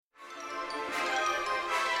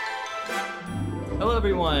Hello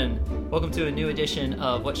everyone! Welcome to a new edition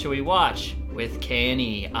of What Should We Watch with Kay and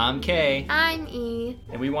E. I'm Kay. I'm E.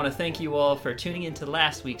 And we want to thank you all for tuning into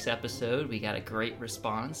last week's episode. We got a great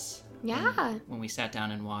response. Yeah. When we sat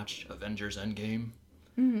down and watched Avengers Endgame.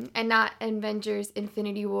 Mm-hmm. And not Avengers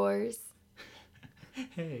Infinity Wars.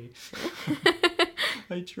 Hey.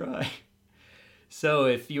 I try. So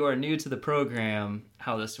if you are new to the program,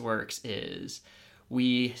 how this works is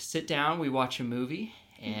we sit down, we watch a movie,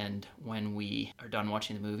 and when we are done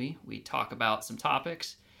watching the movie, we talk about some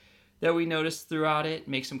topics that we noticed throughout it,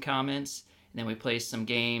 make some comments, and then we play some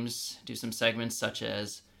games, do some segments such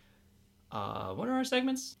as, what are our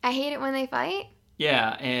segments? I hate it when they fight.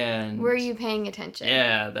 Yeah, and... Were you paying attention?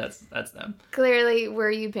 Yeah, that's them. Clearly,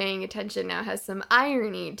 Were You Paying Attention now has some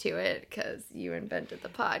irony to it because you invented the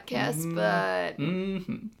podcast, but...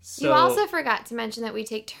 Mm-hmm. So, you also forgot to mention that we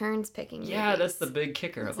take turns picking movies. Yeah, that's the big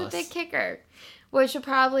kicker of us. That's the big kicker. Which will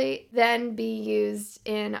probably then be used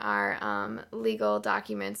in our legal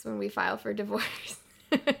documents when we file for divorce.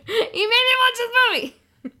 You made me watch this movie!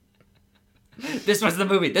 This was the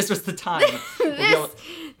movie. This was the time.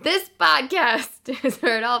 This podcast is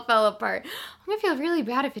where it all fell apart. I'm going to feel really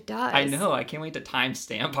bad if it does. I know. I can't wait to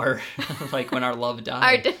timestamp our, like, when our love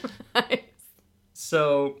died. Our demise.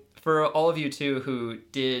 So, for all of you, too, who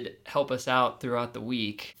did help us out throughout the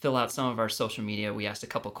week, fill out some of our social media. We asked a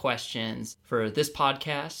couple questions. For this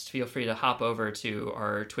podcast, feel free to hop over to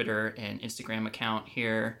our Twitter and Instagram account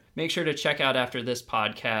here. Make sure to check out after this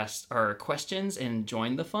podcast our questions and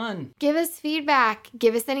join the fun. Give us feedback.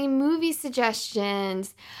 Give us any movie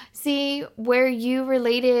suggestions. See where you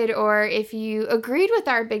related or if you agreed with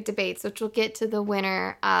our big debates, which we'll get to the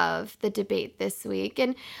winner of the debate this week.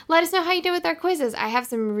 And let us know how you did with our quizzes. I have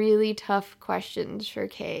some really tough questions for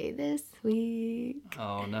Kay this week.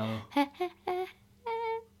 Oh, no.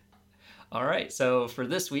 All right, so for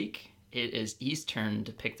this week, it is E's turn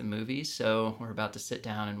to pick the movie, so we're about to sit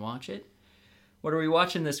down and watch it. What are we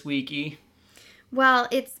watching this week, E? Well,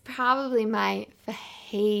 it's probably my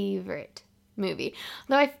favorite movie.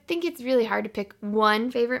 Though I think it's really hard to pick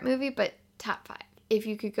one favorite movie, but top 5. If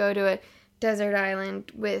you could go to a desert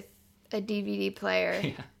island with a DVD player.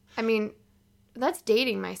 Yeah. I mean, that's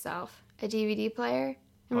dating myself. A DVD player?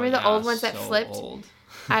 Remember the old ones that flipped? Old.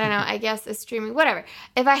 I don't know. I guess a streaming, whatever.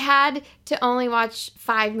 If I had to only watch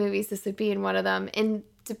 5 movies, this would be in one of them. And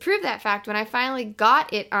to prove that fact, when I finally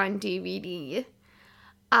got it on DVD,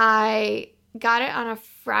 I got it on a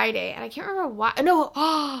Friday. And I can't remember why. No,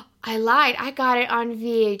 I lied. I got it on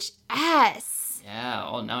VHS. Yeah.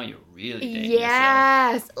 Oh, now you're really dating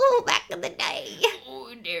Yes. Oh, back in the day.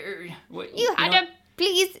 Oh, dear. You had to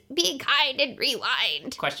please be kind and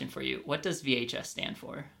rewind. Question for you. What does VHS stand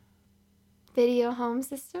for? Video home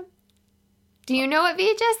system? Do you know what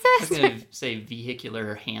VHS I was is? going to say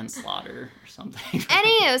vehicular handslaughter or something.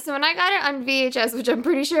 Anywho, so when I got it on VHS, which I'm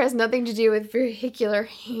pretty sure has nothing to do with vehicular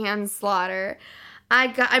handslaughter,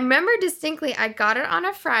 I remember distinctly I got it on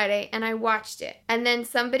a Friday and I watched it. And then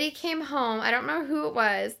somebody came home, I don't remember who it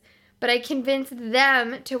was, but I convinced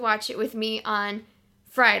them to watch it with me on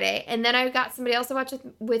Friday, and then I got somebody else to watch it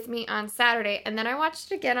with me on Saturday, and then I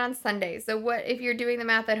watched it again on Sunday. So what, if you're doing the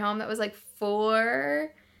math at home, that was like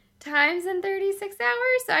 4 times in 36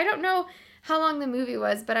 hours? So I don't know how long the movie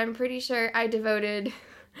was, but I'm pretty sure I devoted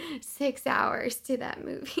 6 hours to that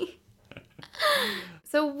movie.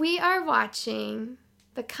 So we are watching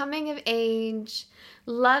the coming of age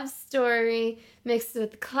love story mixed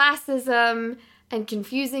with classism and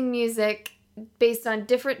confusing music based on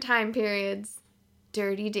different time periods.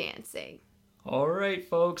 Dirty Dancing. All right,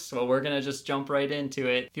 folks. Well, we're going to just jump right into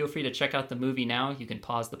it. Feel free to check out the movie now. You can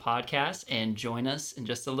pause the podcast and join us in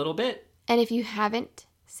just a little bit. And if you haven't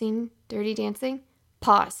seen Dirty Dancing,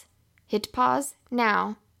 pause. Hit pause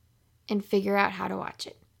now and figure out how to watch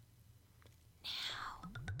it.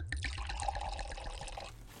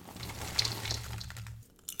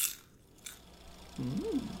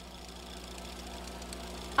 Now.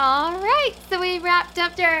 All right, so we wrapped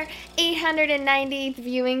up our 890th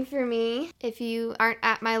viewing for me. If you aren't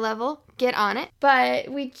at my level, get on it. But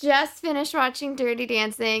we just finished watching Dirty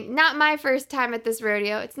Dancing. Not my first time at this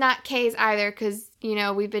rodeo. It's not Kay's either because, you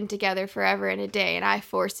know, we've been together forever and a day, and I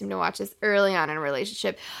forced him to watch this early on in a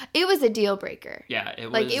relationship. It was a deal breaker. Yeah, it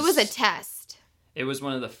was. Like, it was a test. It was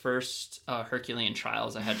one of the first Herculean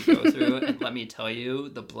trials I had to go through, and let me tell you,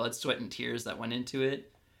 the blood, sweat, and tears that went into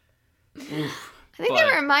it. Oof. I think they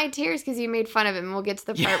were my tears because you made fun of him. We'll get to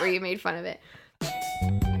the part where you made fun of it.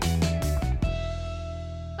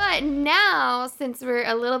 But But now, since we're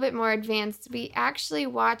a little bit more advanced, we actually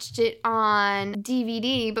watched it on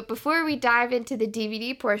DVD. But before we dive into the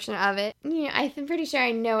DVD portion of it, I'm pretty sure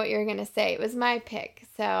I know what you're going to say. It was my pick.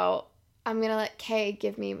 So I'm going to let Kay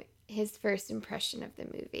give me his first impression of the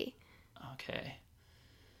movie. Okay.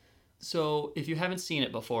 So if you haven't seen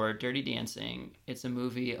it before, Dirty Dancing, it's a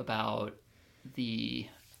movie about the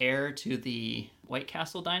heir to the White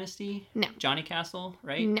Castle dynasty. No. Johnny Castle,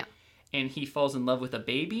 right? No. And he falls in love with a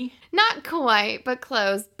baby. Not quite, but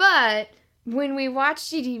close. But when we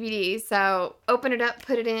watched the DVD, so open it up,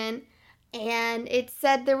 put it in, and it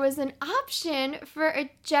said there was an option for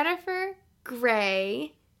a Jennifer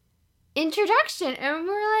Grey introduction. And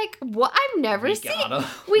we're like, what? I've never seen it.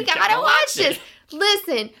 We gotta watch this.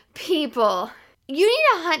 Listen, people, you need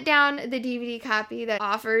to hunt down the DVD copy that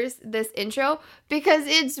offers this intro because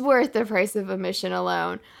it's worth the price of admission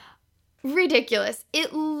alone. Ridiculous.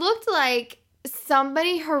 It looked like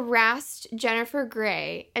somebody harassed Jennifer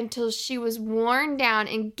Grey until she was worn down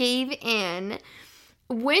and gave in,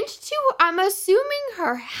 went to, I'm assuming,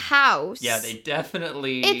 her house. Yeah, they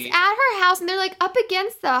definitely... It's at her house, and they're, like, up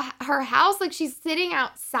against her house, like she's sitting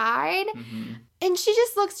outside. Mm-hmm. And she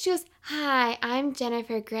just looks, she goes, "Hi, I'm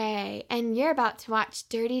Jennifer Grey, and you're about to watch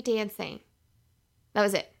Dirty Dancing." That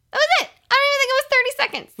was it. That was it! I don't even think it was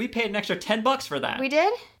 30 seconds. We paid an extra $10 for that. We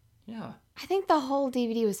did? Yeah. I think the whole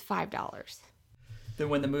DVD was $5. Then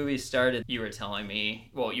when the movie started, you were telling me,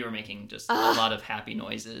 well, you were making just a lot of happy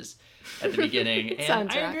noises at the beginning. And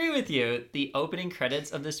I agree with you. The opening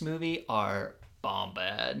credits of this movie are bomb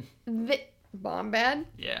bad. Bomb bad?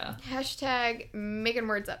 Yeah. Hashtag making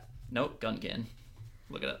words up. Nope, Gungan.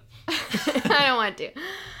 Look it up. I don't want to.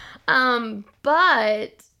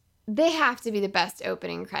 But they have to be the best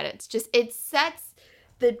opening credits. Just, it sets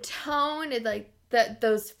the tone, and like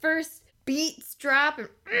those first beats drop, and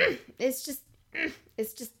it's just, I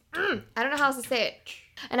don't know how else to say it.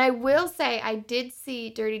 And I will say, I did see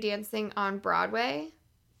Dirty Dancing on Broadway,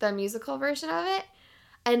 the musical version of it.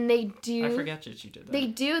 And they do... I forgot that you did that. They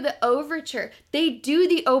do the overture. They do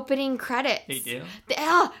the opening credits. They do?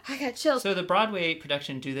 I got chills. So the Broadway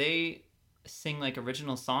production, do they sing, like,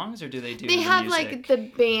 original songs, or do they do the have, music? like, the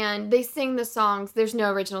band. They sing the songs. There's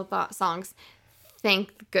no original songs.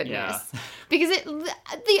 Thank goodness. Yeah. Because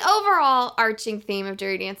the overall arching theme of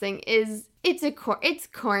Dirty Dancing is... It's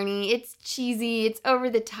corny. It's cheesy. It's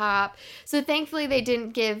over the top. So thankfully they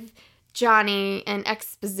didn't give Johnny an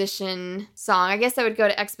exposition song. I guess I would go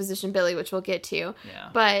to Exposition Billy, which we'll get to. Yeah.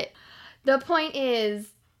 But the point is,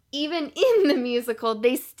 even in the musical,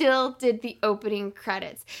 they still did the opening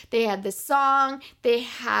credits. They had the song. They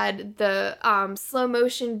had the slow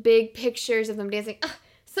motion big pictures of them dancing.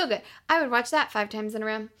 So good. I would watch that 5 times in a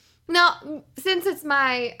row. Now, since it's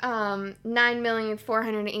my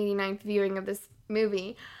 9,489th viewing of this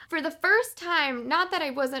movie, for the first time, not that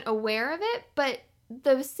I wasn't aware of it, but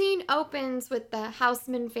the scene opens with the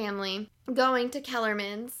Houseman family going to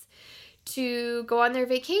Kellerman's to go on their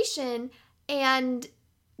vacation, and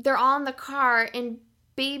they're all in the car, and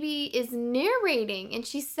Baby is narrating, and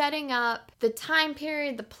she's setting up the time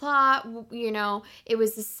period, the plot. It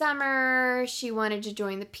was the summer. She wanted to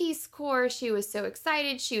join the Peace Corps. She was so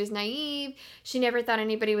excited. She was naive. She never thought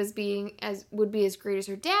anybody would be as great as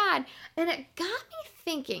her dad. And it got me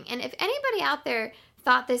thinking, and if anybody out there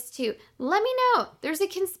thought this too, let me know. There's a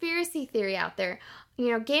conspiracy theory out there.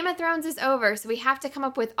 Game of Thrones is over, so we have to come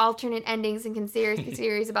up with alternate endings and conspiracy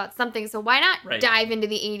theories about something. So why not dive into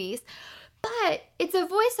the 80s? But it's a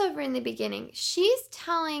voiceover in the beginning. She's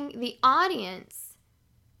telling the audience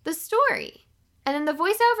the story. And then the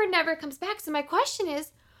voiceover never comes back. So my question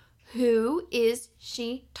is, who is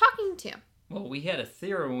she talking to? Well, we had a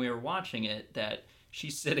theory when we were watching it that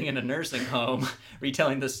she's sitting in a nursing home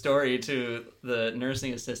retelling the story to the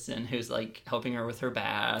nursing assistant who's, like, helping her with her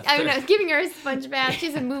bath. I don't know, giving her a sponge bath.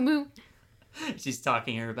 She's a moo-moo. She's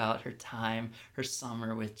talking to her about her her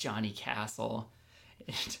summer with Johnny Castle.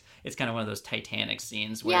 It's kind of one of those Titanic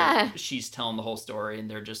scenes where she's telling the whole story and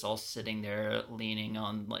they're just all sitting there leaning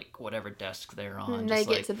on, like, whatever desk they're on. And they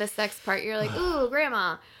get to the sex part. You're like, ooh,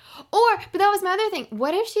 grandma. But that was my other thing.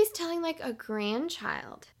 What if she's telling, like, a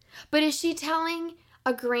grandchild? But is she telling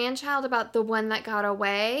a grandchild about the one that got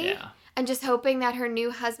away? Yeah. And just hoping that her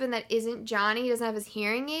new husband that isn't Johnny doesn't have his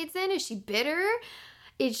hearing aids in? Is she bitter?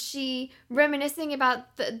 Is she reminiscing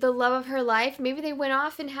about the love of her life? Maybe they went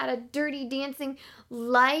off and had a Dirty Dancing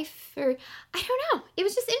life, or I don't know. It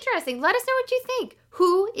was just interesting. Let us know what you think.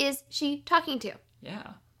 Who is she talking to?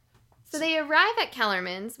 Yeah. So they arrive at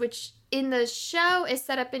Kellerman's, which in the show is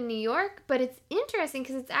set up in New York, but it's interesting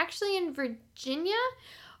because it's actually in Virginia,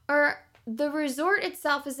 or The resort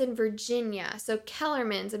itself is in Virginia. So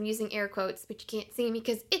Kellerman's, I'm using air quotes, but you can't see me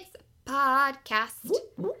because it's a podcast.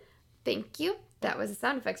 Whoop, whoop. Thank you. That was the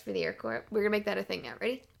sound effects for the air quote. We're going to make that a thing now.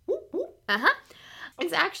 Ready? Whoop, whoop. Uh-huh.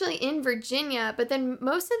 It's actually in Virginia, but then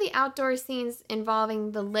most of the outdoor scenes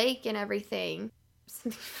involving the lake and everything.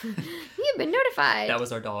 You've been notified. That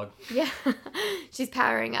was our dog. Yeah. She's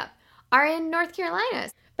powering up. Are in North Carolina.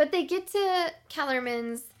 But they get to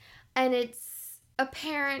Kellerman's, and it's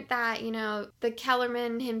apparent that, you know, the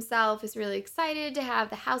Kellerman himself is really excited to have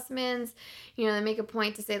the Housemans. You know, they make a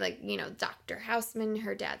point to say, like, you know, Dr. Houseman,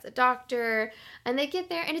 her dad's a doctor. And they get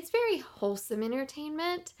there, and it's very wholesome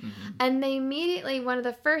entertainment. Mm-hmm. And they immediately, one of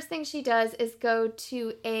the first things she does is go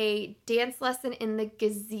to a dance lesson in the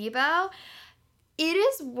gazebo. It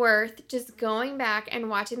is worth just going back and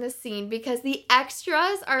watching the scene because the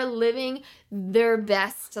extras are living their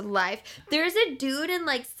best life. There's a dude in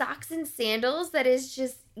like socks and sandals that is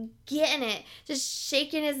just getting it, just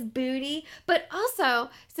shaking his booty. But also,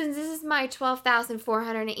 since this is my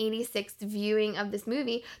 12,486th viewing of this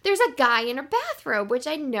movie, there's a guy in a bathrobe, which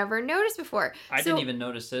I never noticed before. I didn't even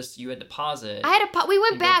notice this. You had to pause it. I had to we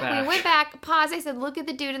went back. back. We went back, paused. I said, look at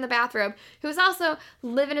the dude in the bathrobe who's also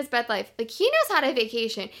living his best life. Like, he knows how to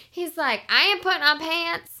vacation. He's like, I ain't putting on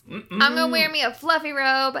pants. I'm going to wear me a fluffy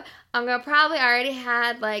robe. I'm going to probably already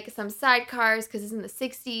had, like, some sidecars because it's in the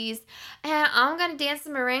 60s. And I'm going to dance the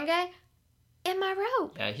merengue in my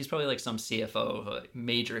robe. Yeah, he's probably like some CFO of a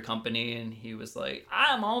major company, and he was like,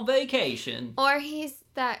 I'm on vacation. Or he's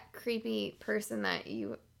that creepy person that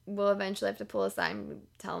you will eventually have to pull aside and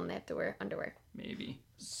tell them they have to wear underwear. Maybe.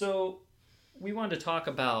 So, we wanted to talk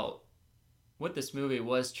about what this movie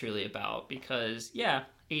was truly about because, yeah,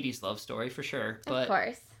 80s love story for sure. But of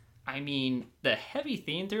course. I mean, the heavy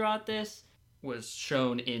theme throughout this was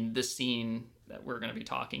shown in the scene that we're going to be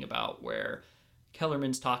talking about where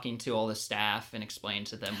Kellerman's talking to all the staff and explain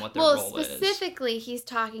to them what their role is. Specifically, he's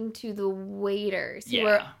talking to the waiters who Yeah.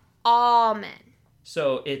 are all men.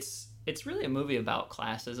 So it's really a movie about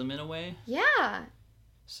classism in a way. Yeah.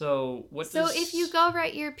 So if you go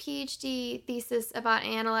write your PhD thesis about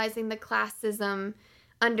analyzing the classism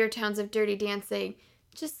undertones of Dirty Dancing,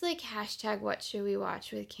 just like hashtag what should we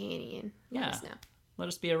watch with Kanye and let us know. Let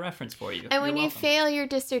us be a reference for you. And when You're you welcome. fail your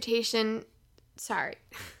dissertation, sorry.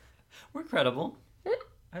 We're credible.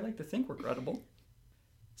 I like to think we're credible.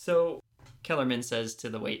 So Kellerman says to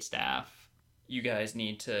the wait staff, you guys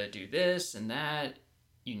need to do this and that.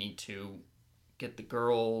 You need to get the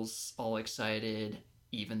girls all excited,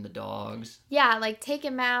 even the dogs. Yeah, like take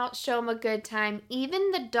him out, show him a good time.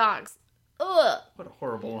 Even the dogs. Ugh. What a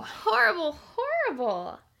horrible... Horrible,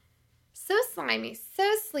 horrible. So slimy, so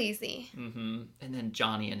sleazy. Mm-hmm. And then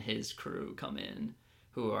Johnny and his crew come in,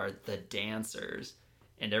 who are the dancers.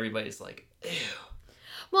 And everybody's like, ew.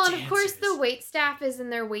 Well, and of course Dancers. the wait staff is in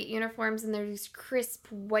their wait uniforms and they're these crisp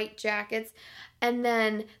white jackets. And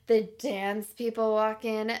then the dance people walk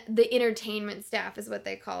in. The entertainment staff is what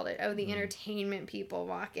they called it. Oh, the entertainment people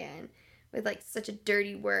walk in. With like such a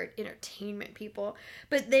dirty word, entertainment people.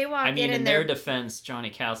 But they walk in their defense, Johnny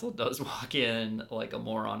Castle does walk in like a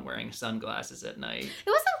moron wearing sunglasses at night. It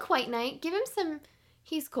wasn't quite night. Give him some...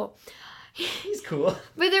 He's cool. He's cool.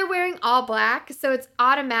 But they're wearing all black, so it's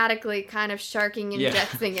automatically kind of sharking and Yeah.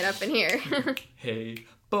 Jetsing it up in here. Hey,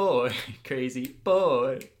 boy, crazy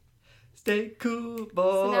boy, stay cool,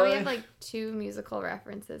 boy. So now we have like 2 musical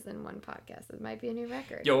references in one podcast. It might be a new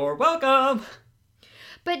record. You're welcome.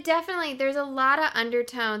 But definitely, there's a lot of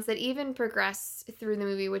undertones that even progress through the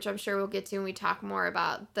movie, which I'm sure we'll get to when we talk more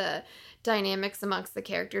about the dynamics amongst the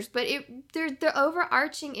characters. But the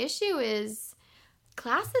overarching issue is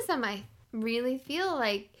classism, I really feel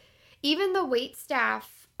like. Even the wait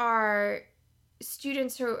staff are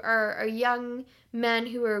students who are young men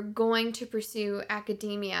who are going to pursue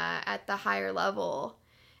academia at the higher level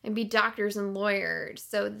and be doctors and lawyers.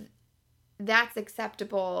 So that's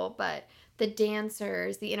acceptable, but the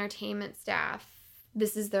dancers, the entertainment staff,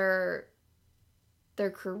 this is their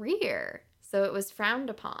career. So it was frowned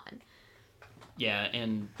upon. Yeah,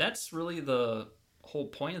 and that's really the whole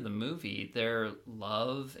point of the movie. Their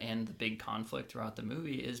love and the big conflict throughout the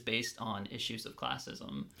movie is based on issues of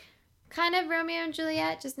classism. Kind of Romeo and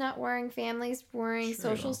Juliet, just not warring families, warring True.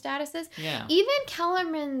 social statuses. Yeah. Even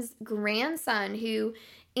Kellerman's grandson, who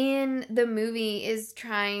in the movie is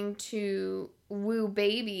trying to woo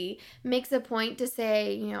Baby, makes a point to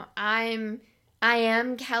say, you know, I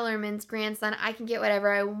am Kellerman's grandson. I can get whatever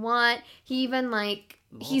I want. He even like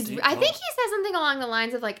I think he says something along the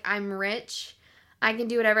lines of like, I'm rich. I can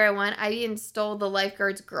do whatever I want. I even stole the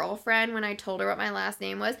lifeguard's girlfriend when I told her what my last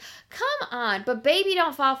name was. Come on. But Baby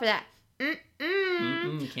don't fall for that.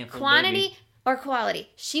 Can't fool Quantity baby. or quality.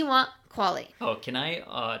 She want quality. Oh, can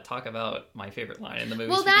I talk about my favorite line in the movie?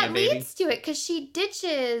 Well, Speaking that of baby? leads to it because she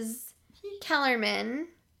ditches Kellerman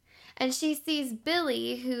and she sees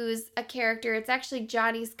Billy, who's a character. It's actually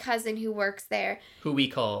Johnny's cousin who works there. Who we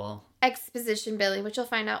call... Exposition Billy, which you'll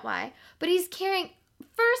find out why. But he's carrying,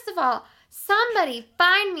 first of all, somebody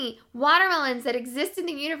find me watermelons that exist in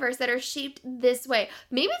the universe that are shaped this way.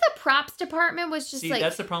 Maybe the props department was just See,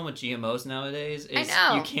 that's the problem with GMOs nowadays. Is I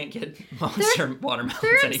know. You can't get monster watermelons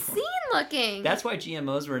they're anymore. obscene looking. That's why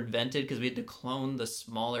GMOs were invented, because we had to clone the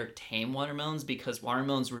smaller, tame watermelons, because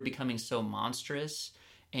watermelons were becoming so monstrous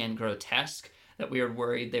and grotesque that we were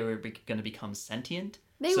worried they were going to become sentient.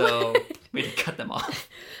 So we had to cut them off.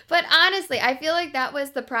 But honestly, I feel like that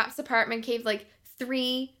was the props department gave like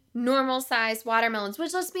 3 normal-sized watermelons,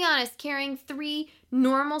 which, let's be honest, carrying 3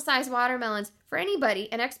 normal-sized watermelons for anybody,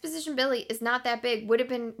 and Exposition Billy is not that big, would have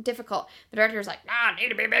been difficult. The director's like, nah, need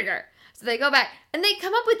to be bigger. So they go back, and they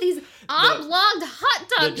come up with these oblong hot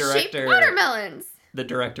dog-shaped watermelons. The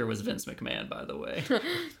director was Vince McMahon, by the way.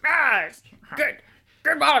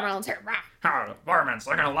 Good watermelons here. Oh, watermelons,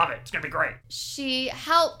 they're gonna love it. It's gonna be great. She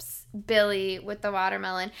helps Billy with the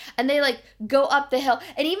watermelon, and they like go up the hill,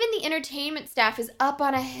 and even the entertainment staff is up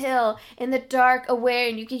on a hill in the dark away,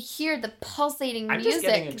 and you can hear the pulsating I'm music. just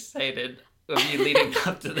getting excited of you leading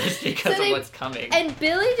up to this because of what's coming. And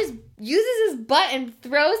Billy just uses his butt and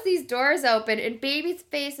throws these doors open, and Baby's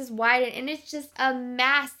face is widened, and it's just a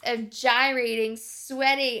mass of gyrating,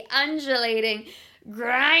 sweaty, undulating,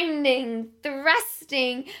 grinding,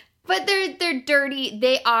 thrusting, but they're dirty.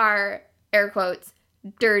 They are, air quotes,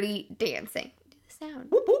 dirty dancing. Do the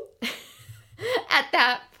sound. Whoop, whoop. At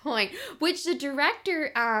that point, which the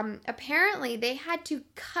director, apparently they had to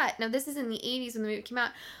cut. Now, this is in the 80s when the movie came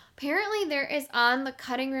out. Apparently there is on the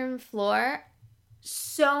cutting room floor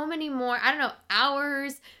so many more, I don't know,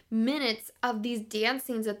 hours, minutes of these dance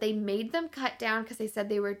scenes that they made them cut down because they said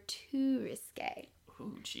they were too risque.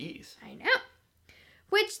 Oh, jeez. I know.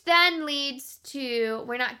 Which then leads to,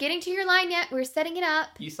 we're not getting to your line yet, we're setting it up.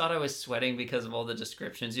 You thought I was sweating because of all the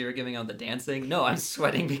descriptions you were giving on the dancing? No, I'm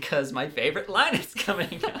sweating because my favorite line is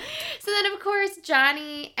coming out. So then, of course,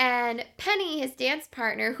 Johnny and Penny, his dance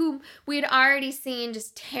partner, whom we had already seen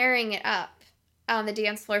just tearing it up on the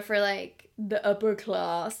dance floor for, like, the upper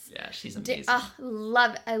class. Yeah, she's amazing.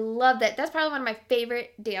 Love it. I love that. That's probably one of my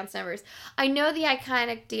favorite dance numbers. I know the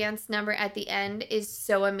iconic dance number at the end is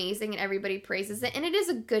so amazing and everybody praises it, and it is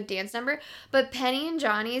a good dance number, but Penny and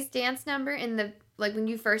Johnny's dance number in the, like, when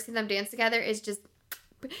you first see them dance together is just,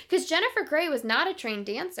 because Jennifer Grey was not a trained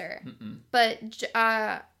dancer, but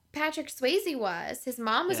Patrick Swayze was. His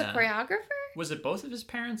mom was a choreographer. Was it both of his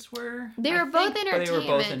parents were? They were both entertainment. They were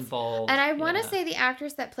both involved. And I want to say the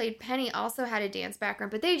actress that played Penny also had a dance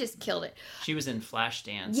background, but they just killed it. She was in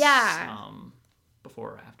Flashdance. Yeah. Before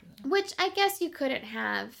or after that. Which I guess you couldn't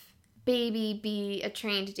have Baby be a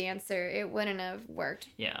trained dancer. It wouldn't have worked.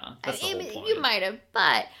 Yeah, that's the whole point. You might have,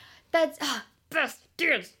 but that's best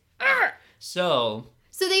dance ever. So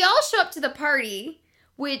they all show up to the party,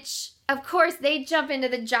 which, of course, they jump into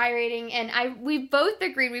the gyrating, and we both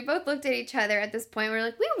agreed, we both looked at each other at this point, we were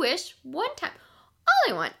like, we wish one time,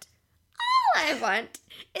 all I want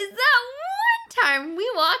is that one time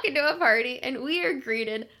we walk into a party and we are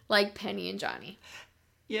greeted like Penny and Johnny.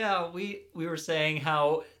 Yeah, we were saying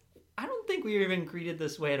how, I don't think we were even greeted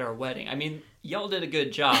this way at our wedding. I mean, y'all did a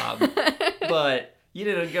good job, but you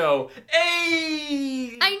didn't go,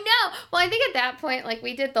 hey! I know. Well, I think at that point, like,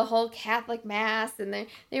 we did the whole Catholic Mass, and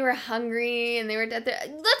they were hungry, and they were dead.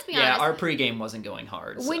 Let's be honest. Yeah, our pregame wasn't going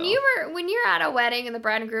hard. When you're at a wedding and the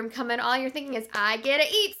bride and groom come in, all you're thinking is, I get to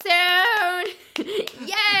eat soon!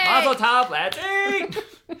 Yay! Mazel tov, let's eat!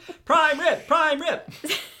 Prime rib!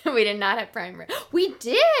 We did not have prime rib. We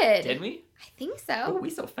did! Did we? I think so. Oh, we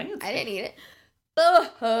so fancy. I didn't eat it.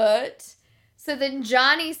 But so then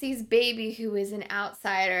Johnny sees Baby, who is an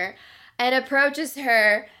outsider, and approaches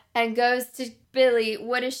her and goes to Billy.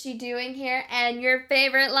 What is she doing here? And your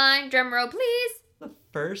favorite line, drum roll, please. The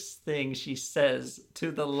first thing she says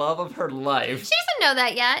to the love of her life. She doesn't know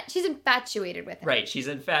that yet. She's infatuated with him. Right, she's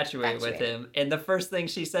infatuated with him. And the first thing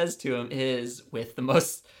she says to him is, with the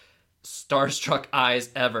most starstruck eyes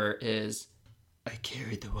ever, is, I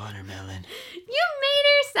carried the watermelon. You made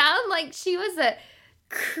her sound like she was a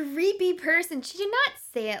creepy person. She did not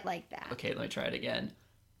say it like that. Okay, let me try it again.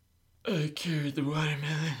 I carried the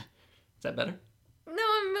watermelon. Is that better? No,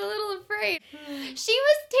 I'm a little afraid. She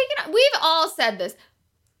was taken. We've all said this.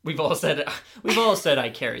 We've all said I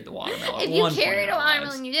carried the watermelon. If you carried a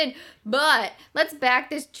watermelon, you did. But let's back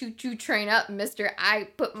this choo-choo train up, mister. I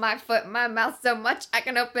put my foot in my mouth so much I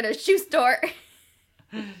can open a shoe store.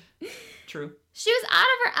 True. She was out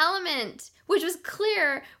of her element, which was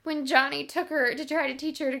clear when Johnny took her to try to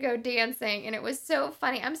teach her to go dancing. And it was so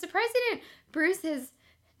funny. I'm surprised he didn't bruise his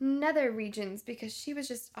nether regions because she was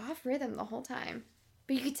just off rhythm the whole time.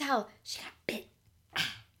 But you could tell she got bit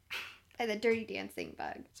by the dirty dancing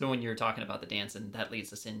bug. So when you were talking about the dancing, that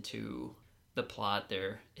leads us into the plot.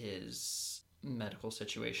 There is a medical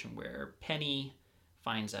situation where Penny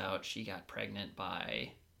finds out she got pregnant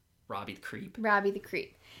by Robbie the Creep. Robbie the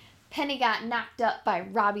Creep. Penny got knocked up by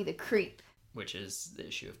Robbie the Creep. Which is the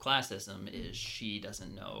issue of classism, is she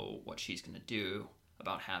doesn't know what she's going to do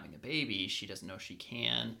about having a baby. She doesn't know she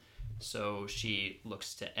can. So she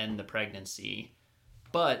looks to end the pregnancy.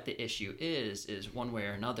 But the issue is one way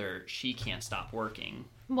or another, she can't stop working.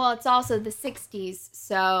 Well, it's also the 60s,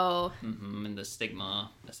 so... And the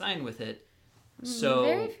stigma assigned with it.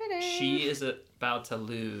 So she is about to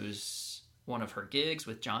lose one of her gigs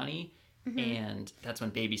with Johnny. And that's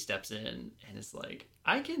when Baby steps in and is like,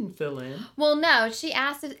 I can fill in. Well, no, she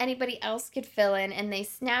asked if anybody else could fill in, and they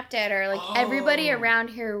snapped at her like, everybody around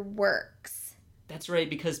here works. That's right,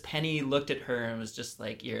 because Penny looked at her and was just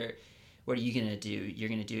like, what are you going to do? You're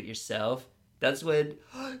going to do it yourself? That's when,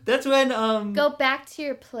 Go back to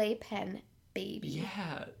your playpen, baby.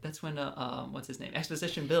 Yeah, that's when, what's his name?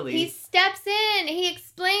 Exposition Billy. He steps in. He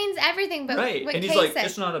explains everything. But right, what and he's Kay like, said,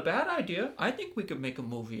 it's not a bad idea. I think we could make a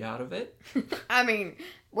movie out of it. I mean,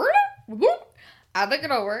 I think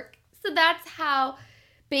it'll work. So that's how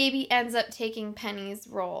Baby ends up taking Penny's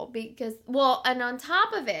role. Because, well, and on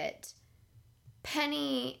top of it,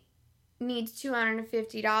 Penny needs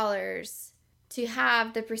 $250 to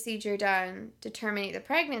have the procedure done to terminate the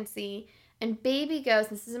pregnancy. And Baby goes,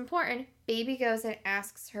 this is important, Baby goes and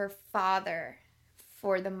asks her father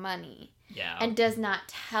for the money. Yeah. And does not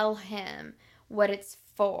tell him what it's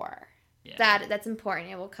for. Yeah. That's important.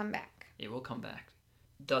 It will come back. It will come back.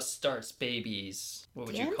 Thus starts Baby's, what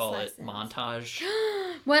would you Dance call lessons. it, montage?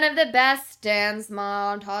 One of the best dance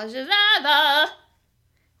montages ever.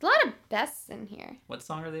 A lot of bests in here. What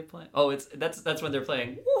song are they playing? Oh, that's when they're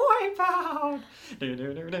playing Wipeout.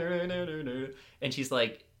 And she's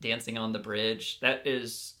like dancing on the bridge. That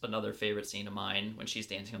is another favorite scene of mine, when she's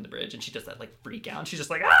dancing on the bridge and she does that like freak out and she's just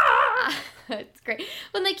like, ah! It's great.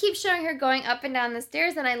 When they keep showing her going up and down the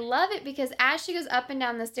stairs, and I love it because as she goes up and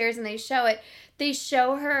down the stairs and they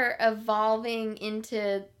show her evolving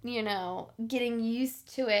into, getting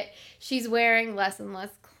used to it. She's wearing less and less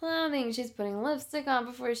clothing. She's putting lipstick on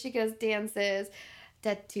before she goes dances.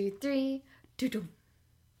 1, 2, 3, doo-doo,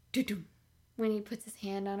 doo-doo. When he puts his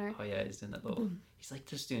hand on her. Oh yeah, he's doing that little. He's like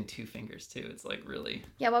just doing 2 fingers too. It's like really.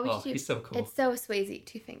 Yeah, what would you do? He's so cool. It's so Swayze,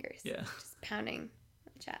 2 fingers. Yeah. Just pounding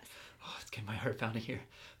the chest. Oh, it's getting my heart pounding here.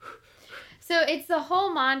 So it's the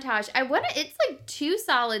whole montage. It's like 2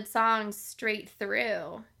 solid songs straight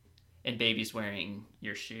through. And Baby's wearing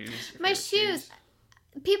your shoes. My shoes.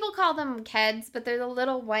 People call them Keds, but they're the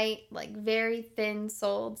little white, like very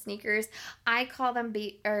thin-soled sneakers. I call them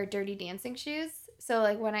dirty dancing shoes. So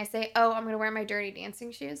like when I say, oh, I'm going to wear my dirty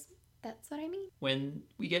dancing shoes, that's what I mean. When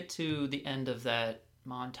we get to the end of that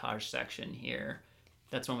montage section here,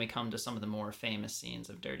 that's when we come to some of the more famous scenes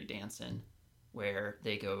of Dirty Dancing, where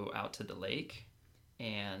they go out to the lake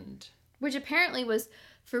and... Which apparently was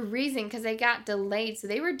freezing because they got delayed. So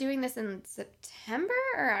they were doing this in September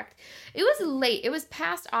it was late. It was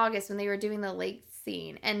past August when they were doing the lake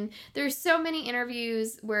scene. And there's so many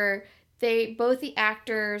interviews where both the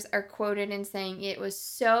actors are quoted in saying it was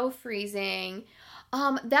so freezing.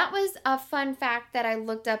 That was a fun fact that I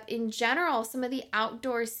looked up. In general, some of the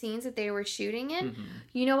outdoor scenes that they were shooting in,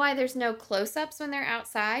 you know why there's no close-ups when they're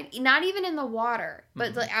outside? Not even in the water,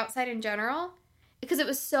 but like outside in general. Because it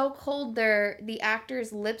was so cold there, the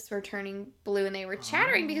actors' lips were turning blue and they were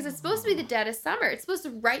chattering because it's supposed to be the dead of summer. It's supposed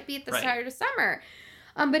to be at the start of summer.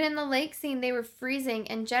 But in the lake scene, they were freezing.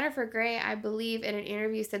 And Jennifer Grey, I believe, in an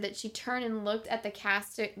interview said that she turned and looked at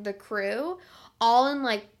the crew, all in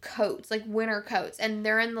like coats, like winter coats. And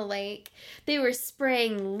they're in the lake. They were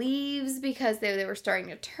spraying leaves because they were starting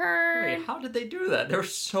to turn. Wait, how did they do that? There were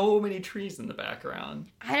so many trees in the background.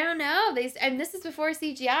 I don't know. And this is before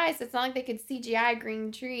CGI, so it's not like they could CGI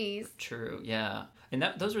green trees. True, yeah.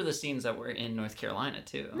 And those were the scenes that were in North Carolina,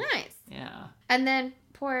 too. Nice. Yeah. And then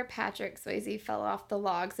poor Patrick Swayze fell off the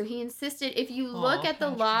log. So he insisted, if you look at the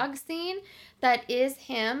log scene, that is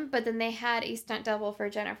him, but then they had a stunt double for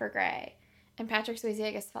Jennifer Grey. And Patrick Swayze,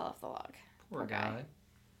 I guess, fell off the log. Poor guy.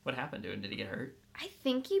 What happened to him? Did he get hurt? I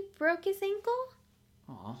think he broke his ankle.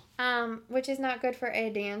 Aw. Which is not good for a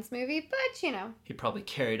dance movie, but you know. He probably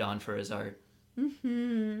carried on for his art.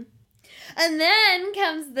 And then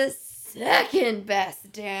comes the second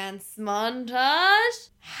best dance montage,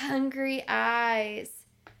 Hungry Eyes.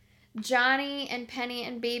 Johnny and Penny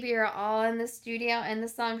and Baby are all in the studio, and the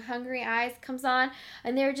song Hungry Eyes comes on,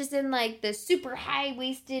 and they're just in like the super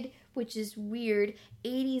high-waisted, which is weird,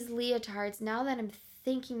 80s leotards now that I'm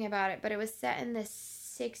thinking about it, but it was set in the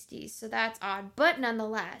 60s, so that's odd, but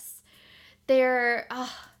nonetheless, they're,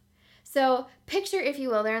 so picture, if you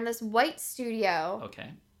will, they're in this white studio.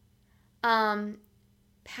 Okay.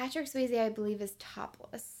 Patrick Swayze, I believe, is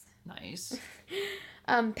topless. Nice.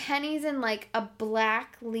 Penny's in like a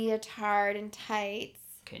black leotard and tights.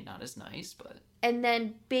 Okay, not as nice, but... And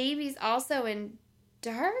then Baby's also in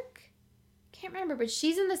dark? Can't remember, but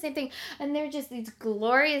she's in the same thing. And they're just these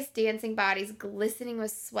glorious dancing bodies glistening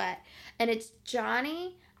with sweat. And it's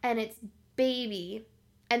Johnny and it's Baby.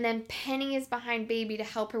 And then Penny is behind Baby to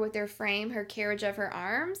help her with her frame, her carriage of her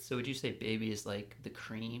arms. So would you say Baby is like the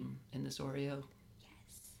cream in this Oreo?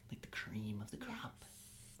 Yes. Like the cream of the crop? Yes.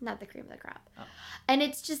 Not the cream of the crop. Oh. And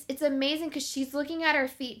it's amazing because she's looking at her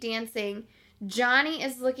feet dancing. Johnny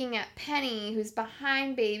is looking at Penny, who's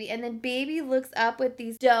behind Baby, and then Baby looks up with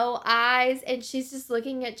these doe eyes, and she's just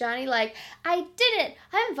looking at Johnny like, I did it!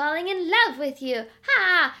 I'm falling in love with you!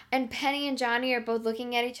 Ha! And Penny and Johnny are both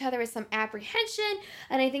looking at each other with some apprehension,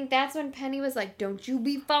 and I think that's when Penny was like, don't you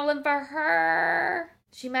be falling for her!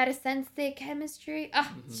 She might have sensed the chemistry.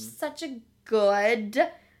 Such a good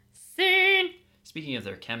scene! Speaking of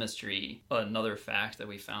their chemistry, another fact that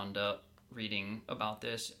we found out reading about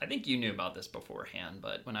this, I think you knew about this beforehand,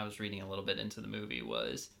 but when I was reading a little bit into the movie,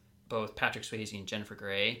 was both Patrick Swayze and Jennifer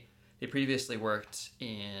Grey, they previously worked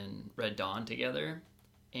in Red Dawn together,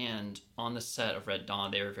 and on the set of Red Dawn,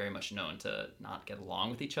 they were very much known to not get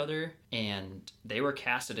along with each other, and they were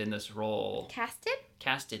casted in this role.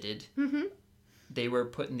 Casted? Mm-hmm. They were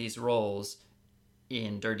put in these roles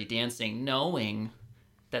in Dirty Dancing, knowing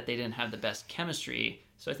that they didn't have the best chemistry.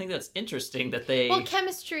 So I think that's interesting that they... Well,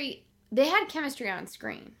 chemistry... They had chemistry on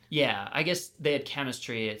screen. Yeah, I guess they had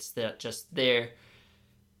chemistry. It's that just their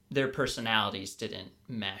personalities didn't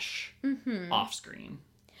mesh off screen.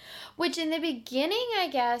 Which in the beginning, I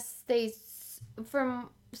guess, from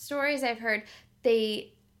stories I've heard,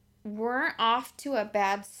 they weren't off to a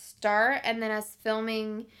bad start, and then as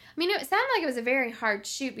filming, I mean, it sounded like it was a very hard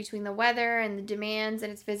shoot between the weather and the demands,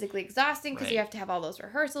 and it's physically exhausting because you have to have all those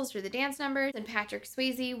rehearsals for the dance numbers, and Patrick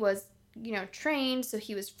Swayze was, trained, so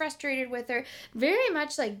he was frustrated with her, very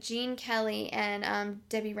much like Gene Kelly and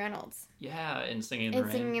Debbie Reynolds. Yeah, in Singing in the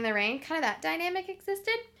Rain. Singing in the Rain, kind of that dynamic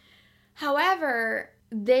existed. However,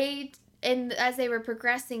 as they were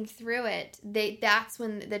progressing through it, that's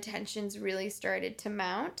when the tensions really started to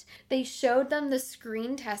mount. They showed them the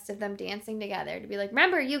screen test of them dancing together to be like,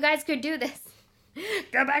 remember, you guys could do this.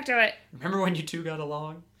 Go back to it. Remember when you two got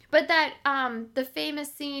along? But that, the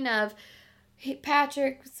famous scene of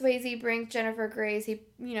Patrick Swayze brings Jennifer Grey's,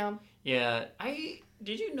 Yeah,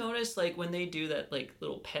 did you notice, like, when they do that, like,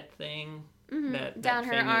 little pet thing? Down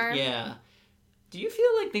her arm? Yeah. Do you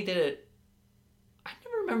feel like they did it? I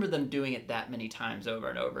never remember them doing it that many times over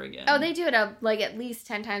and over again. Oh, they do it at least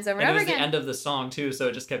 10 times over and over again. And it was the end of the song, too, so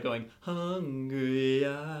it just kept going, hungry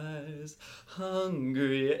eyes,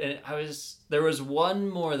 hungry. And there was one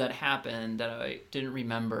more that happened that I didn't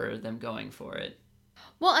remember them going for it.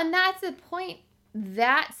 Well, and that's the point.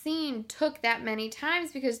 That scene took that many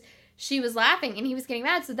times because she was laughing and he was getting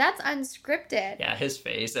mad, so that's unscripted. Yeah, his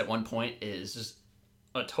face at one point is just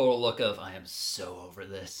a total look of, I am so over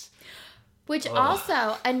this. Which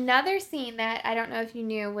also, another scene that I don't know if you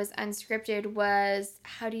knew was unscripted was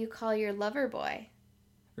How Do You Call Your Lover Boy?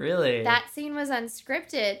 Really? That scene was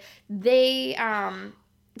unscripted. They,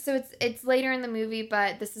 so it's later in the movie,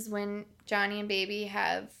 but this is when Johnny and Baby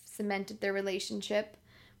have cemented their relationship,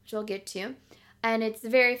 which we'll get to. And it's a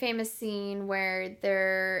very famous scene where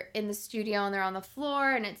they're in the studio and they're on the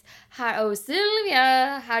floor and it's, oh,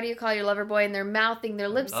 Sylvia, how do you call your lover boy? And they're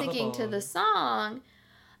lip syncing to the song.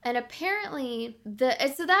 And apparently,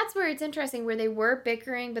 so that's where it's interesting, where they were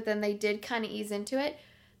bickering, but then they did kind of ease into it.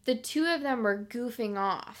 The two of them were goofing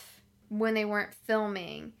off when they weren't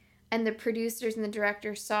filming. And the producers and the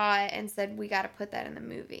director saw it and said, we got to put that in the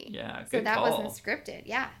movie. Yeah, good So that call. wasn't scripted,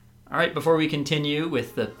 yeah. All right, before we continue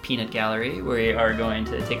with the Peanut Gallery, we are going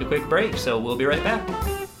to take a quick break, so we'll be right back.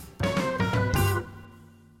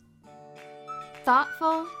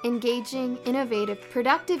 Thoughtful, engaging, innovative,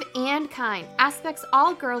 productive, and kind, aspects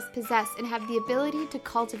all girls possess and have the ability to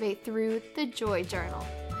cultivate through the Joy Journal.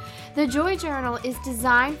 The Joy Journal is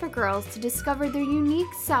designed for girls to discover their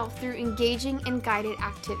unique self through engaging and guided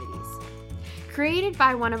activities. Created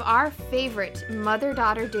by one of our favorite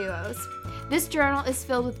mother-daughter duos, this journal is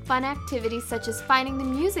filled with fun activities such as finding the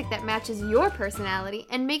music that matches your personality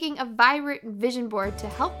and making a vibrant vision board to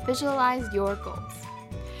help visualize your goals.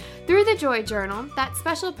 Through the Joy Journal, that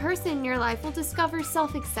special person in your life will discover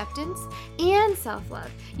self-acceptance and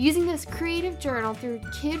self-love using this creative journal through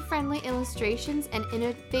kid-friendly illustrations and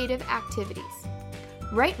innovative activities.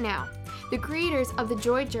 Right now, the creators of the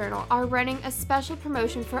Joy Journal are running a special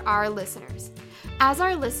promotion for our listeners. As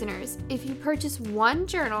our listeners, if you purchase one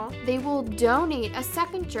journal, they will donate a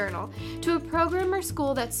second journal to a program or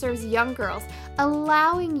school that serves young girls,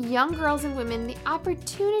 allowing young girls and women the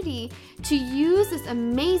opportunity to use this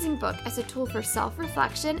amazing book as a tool for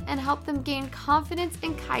self-reflection and help them gain confidence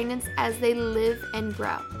and kindness as they live and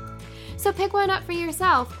grow. So pick one up for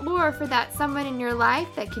yourself or for that someone in your life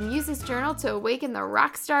that can use this journal to awaken the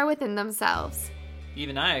rock star within themselves.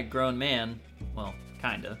 Even I, a grown man, well,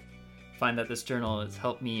 kinda, find that this journal has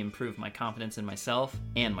helped me improve my confidence in myself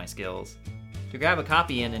and my skills. To grab a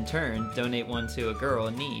copy and in turn donate one to a girl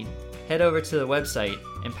in need, head over to the website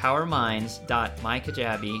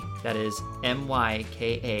empowerminds.mykajabi, that is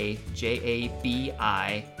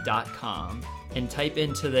mykajabi.com, and type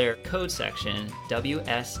into their code section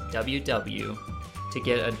WSWW to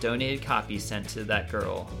get a donated copy sent to that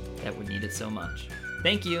girl that would need it so much.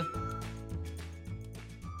 Thank you!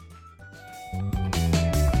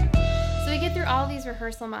 So we get through all these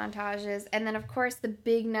rehearsal montages, and then of course the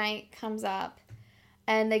big night comes up,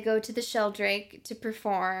 and they go to the Sheldrake to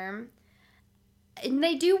perform. And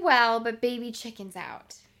they do well, but Baby Chicken's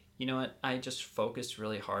out. You know what? I just focused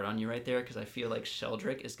really hard on you right there because I feel like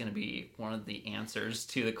Sheldrake is going to be one of the answers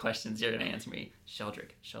to the questions you're going to answer me.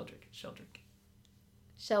 Sheldrake.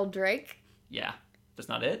 Sheldrake? Yeah. That's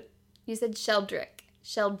not it? You said Sheldrake.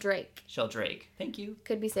 Sheldrake. Thank you.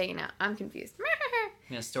 Could be saying it now. I'm confused. I'm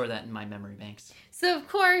going to store that in my memory banks. So, of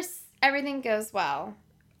course, everything goes well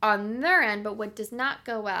on their end, but what does not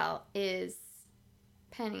go well is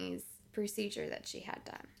Penny's procedure that she had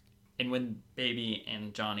done. And when Baby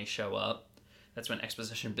and Johnny show up, that's when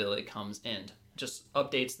Exposition Billy comes in. Just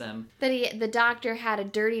updates them. That the doctor had a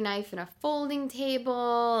dirty knife in a folding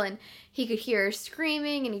table, and he could hear her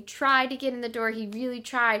screaming, and he tried to get in the door. He really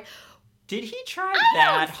tried. Did he try I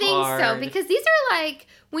that don't think hard? so, because these are like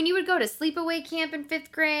when you would go to sleepaway camp in 5th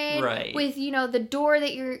grade, Right. With the door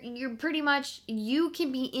that you're pretty much, you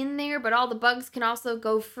can be in there, but all the bugs can also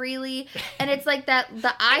go freely, and it's like the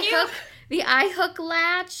eye hook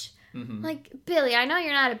latch. Mm-hmm. Like, Billy, I know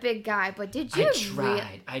you're not a big guy, but did you?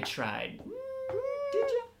 I tried. Did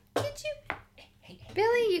you?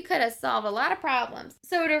 Billy, you could have solved a lot of problems.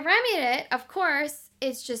 So to remedy it, of course,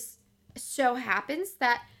 it's just so happens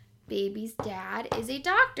that Baby's dad is a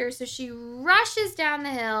doctor. So she rushes down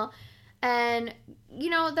the hill, and,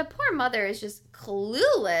 the poor mother is just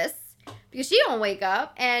clueless because she don't wake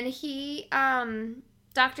up. And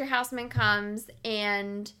Dr. Houseman comes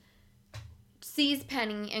and sees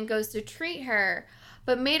Penny and goes to treat her,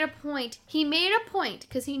 but he made a point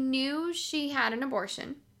because he knew she had an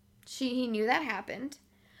abortion. He knew that happened.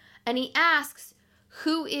 And he asks,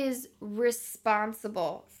 who is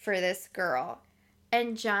responsible for this girl?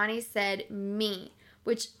 And Johnny said, me,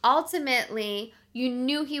 which ultimately you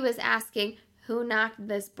knew he was asking, who knocked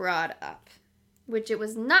this broad up? Which it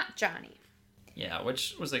was not Johnny. Yeah,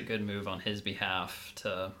 which was a good move on his behalf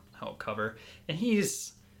to help cover. And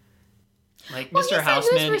he's... Like, well, Mr.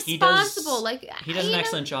 Houseman, he does an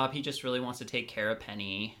excellent job. He just really wants to take care of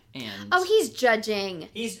Penny, and... Oh, he's judging.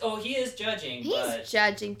 He is judging,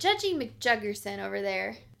 Judging McJuggerson over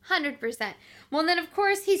there. 100%. Well, then, of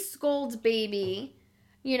course, he scolds Baby,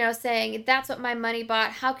 saying, that's what my money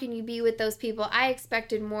bought. How can you be with those people? I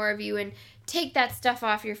expected more of you, and take that stuff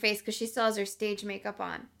off your face, because she still has her stage makeup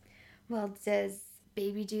on. Well, does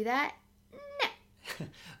Baby do that? No.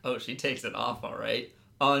 Oh, she takes it off, all right.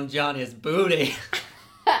 On Johnny's booty.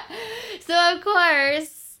 So, of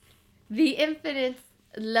course, the infinite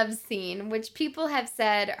love scene, which people have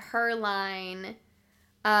said her line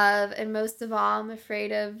of, and most of all, I'm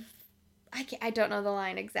afraid of, I don't know the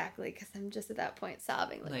line exactly because I'm just at that point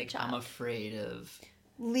sobbing like a child. I'm afraid of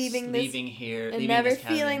leaving here, and never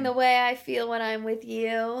feeling the way I feel when I'm with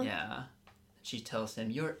you. Yeah. She tells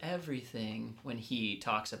him, you're everything, when he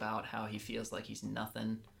talks about how he feels like he's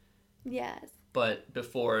nothing. Yes. But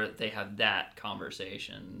before they have that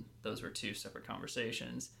conversation, those were two separate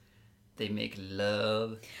conversations, they make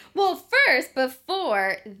love. Well, first,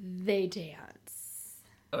 before they dance.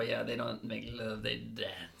 Oh, yeah, they don't make love, they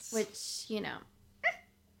dance. Which,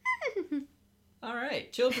 All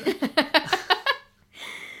right, children.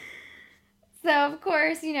 So, of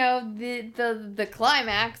course, you know, the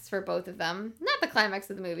climax for both of them, not the climax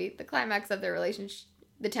of the movie, the climax of their relationship,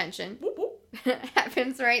 the tension, Whoop, whoop.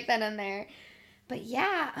 happens right then and there. But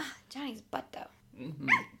yeah, Johnny's butt though. Mm-hmm.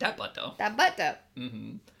 That butt though. That butt though.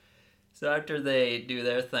 Mm-hmm. So after they do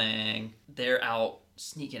their thing, they're out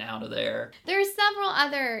sneaking out of there. There's several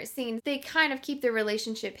other scenes. They kind of keep their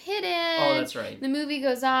relationship hidden. Oh, that's right. The movie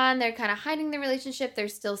goes on. They're kind of hiding the relationship. They're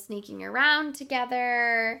still sneaking around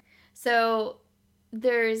together. So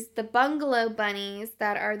there's the bungalow bunnies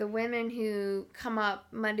that are the women who come up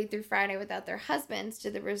Monday through Friday without their husbands to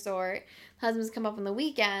the resort. Husbands come up on the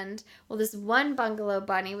weekend. Well, this one bungalow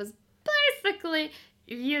bunny was basically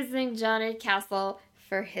using Johnny Castle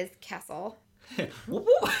for his castle. Whoop,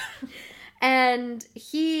 whoop. And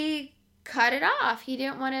he cut it off. He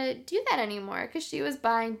didn't want to do that anymore because she was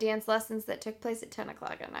buying dance lessons that took place at 10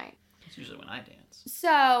 o'clock at night. That's usually when I dance.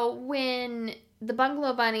 So when the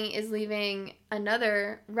bungalow bunny is leaving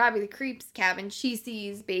another Robbie the Creep's cabin, she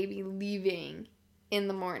sees Baby leaving in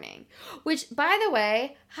the morning. Which, by the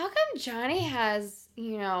way, how come Johnny has,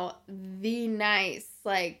 you know, the nice,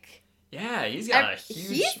 like... Yeah, he's got a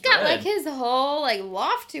huge He's got, spread. like, his whole, like,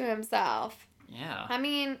 loft to himself. Yeah. I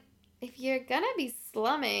mean, if you're gonna be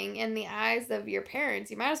slumming in the eyes of your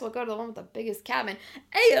parents, you might as well go to the one with the biggest cabin.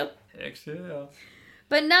 Ayo! Heck yeah.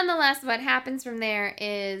 But nonetheless, what happens from there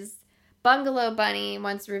is Bungalow Bunny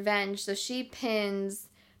wants revenge, so she pins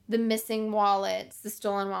the missing wallets, the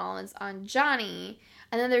stolen wallets, on Johnny.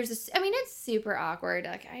 And then there's this, I mean, it's super awkward.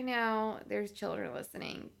 Like, I know there's children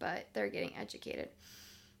listening, but they're getting educated.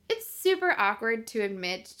 It's super awkward to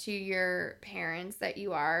admit to your parents that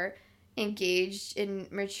you are engaged in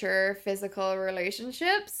mature physical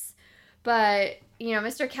relationships. But, you know,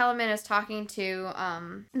 Mr. Kellerman is talking to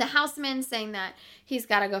the houseman, saying that he's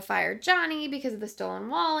got to go fire Johnny because of the stolen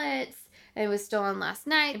wallets. It was stolen last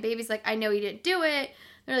night. And Baby's like, I know he didn't do it.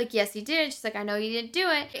 They're like, yes, he did. She's like, I know he didn't do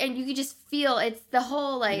it. And you could just feel it's the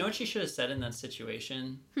whole, like... You know what she should have said in that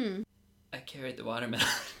situation? I carried the watermelon.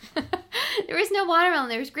 There was no watermelon.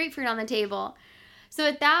 There was grapefruit on the table. So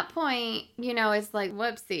at that point, you know, it's like,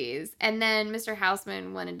 whoopsies. And then Mr.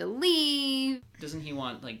 Houseman wanted to leave. Doesn't he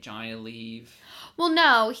want, like, Johnny to leave? Well,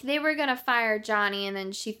 no, they were going to fire Johnny, and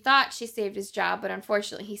then she thought she saved his job, but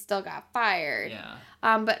unfortunately he still got fired. Yeah.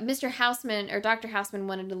 But Mr. Houseman, or Dr. Houseman,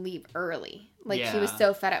 wanted to leave early. Like, he was Yeah.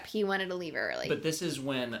 so fed up, he wanted to leave early. But this is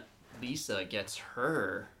when Lisa gets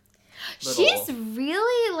her She's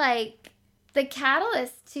really, like, the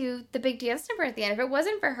catalyst to the big dance number at the end. If it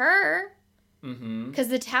wasn't for her, Mm-hmm. because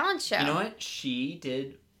the talent show. You know what? She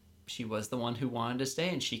was the one who wanted to stay,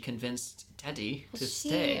 and she convinced Teddy to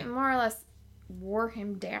stay. She more or less wore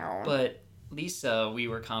him down. But Lisa, we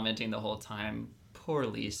were commenting the whole time, poor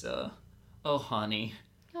Lisa. Oh, honey.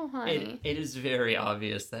 Oh, honey. It is very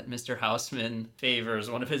obvious that Mr. Houseman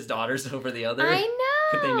favors one of his daughters over the other. I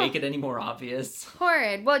know. Could they make it any more obvious?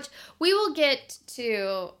 Horrid. Which we will get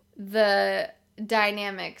to the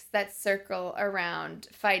dynamics that circle around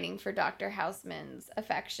fighting for Dr. Houseman's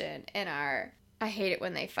affection in our I hate it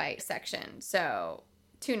when they fight section. So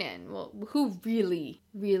tune in. Well, who really,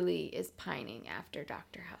 really is pining after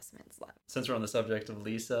Dr. Houseman's love? Since we're on the subject of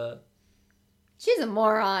Lisa, She's a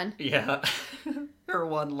moron. yeah, her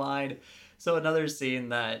one line. So another scene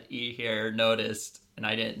that E here noticed, and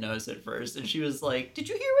I didn't notice it first, and she was like, "Did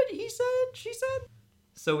you hear what he said? She said."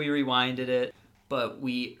 So we rewinded it, but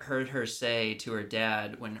we heard her say to her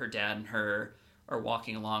dad when her dad and her are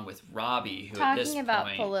walking along with Robbie, who at this Talking about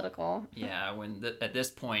point, political. yeah, at this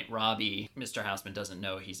point, Robbie, Mr. Houseman doesn't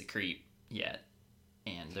know he's a creep yet,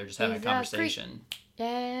 and they're just having He's a a conversation.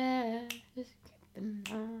 Yeah. Just creeping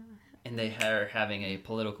on. And they are having a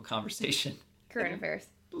political conversation. Current affairs.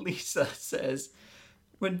 Lisa says,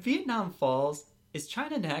 when Vietnam falls, is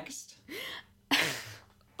China next?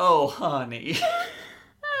 Oh, honey.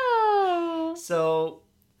 Oh. So,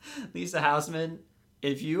 Lisa Houseman,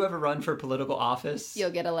 if you ever run for political office,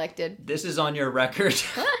 You'll get elected. this is on your record.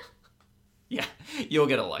 Yeah, you'll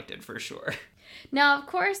get elected for sure. Now, of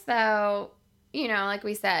course, though, you know, like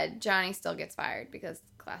we said, Johnny still gets fired because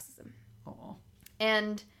classism. Aw.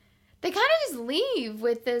 And they kind of just leave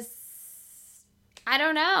with this, I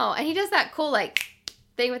don't know. And he does that cool, like,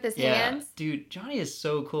 thing with his hands. Dude, Johnny is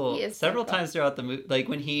so cool. He is so Several cool. times throughout the movie, like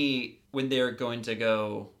when they're going to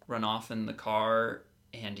go run off in the car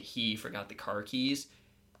and he forgot the car keys,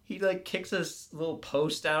 he like kicks this little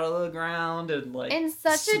post out of the ground and like And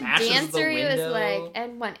such a smashes the dancer, he was window. like,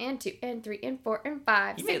 and 1, and 2, and 3, and 4, and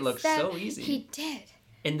 5, He 6, made it look 7. so easy. He did.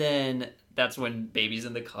 And then that's when Baby's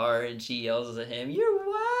in the car and she yells at him, "You're wild!"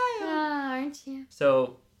 Oh, aren't you?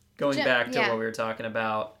 So, Going back to yeah. what we were talking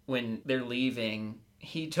about, when they're leaving,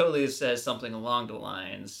 he totally says something along the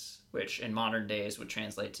lines, which in modern days would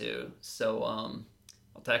translate to, so, I'll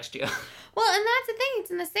text you. Well, and that's the thing.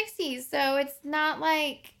 It's in the 60s, so it's not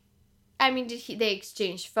like... I mean, they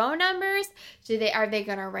exchange phone numbers? Are they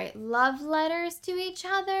going to write love letters to each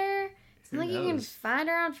other? It's not like you can find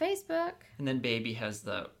her on Facebook. And then Baby has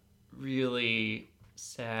the really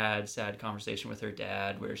sad conversation with her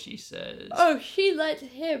dad where she says... Oh, she lets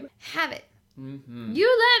him have it. Mm-hmm.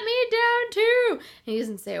 You let me down too. And he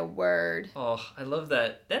doesn't say a word. Oh, I love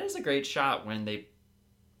that. That is a great shot when they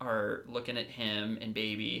are looking at him and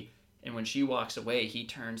Baby, and when she walks away, he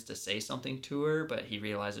turns to say something to her, but he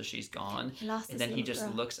realizes she's gone. He lost and his then he little just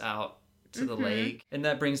girl. looks out to the lake. And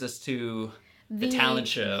that brings us to the talent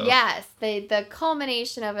show. Yes, the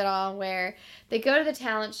culmination of it all, where they go to the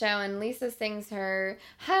talent show and Lisa sings her.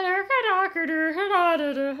 That's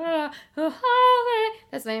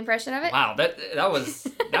my impression of it. Wow, that was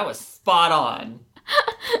spot on.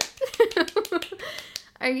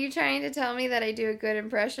 Are you trying to tell me that I do a good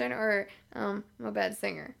impression, or I'm a bad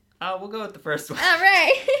singer? We'll go with the first one. All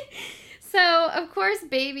right. So, of course,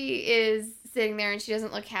 Baby is sitting there and she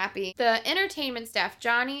doesn't look happy. The entertainment staff,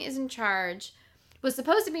 Johnny is in charge, was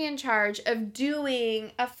supposed to be in charge of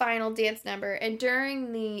doing a final dance number. And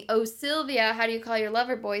during the Oh Sylvia, how do you call your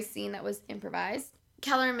lover boy scene that was improvised,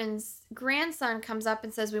 Kellerman's grandson comes up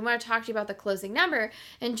and says, we want to talk to you about the closing number.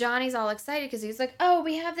 And Johnny's all excited because he's like, oh,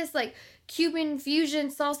 we have this like Cuban fusion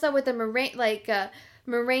salsa with a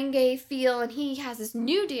merengue feel. And he has this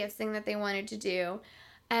new dance thing that they wanted to do.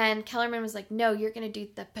 And Kellerman was like, no, you're going to do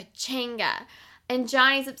the pachanga. And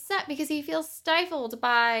Johnny's upset because he feels stifled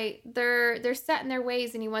by they're set in their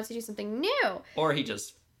ways and he wants to do something new. Or he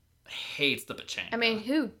just hates the pachanga. I mean,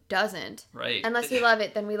 who doesn't? Right. Unless we love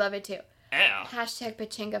it, then we love it too. Ow. Hashtag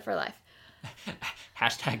pachanga for life.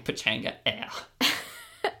 Hashtag pachanga. Ow.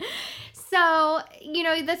 So,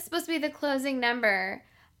 that's supposed to be the closing number.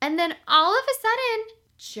 And then all of a sudden,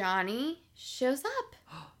 Johnny shows up.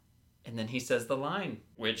 And then he says the line,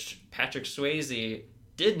 which Patrick Swayze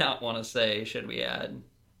did not want to say, should we add.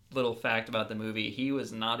 Little fact about the movie, he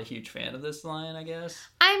was not a huge fan of this line, I guess.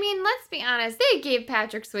 I mean, let's be honest, they gave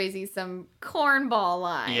Patrick Swayze some cornball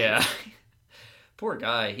lines. Yeah. Poor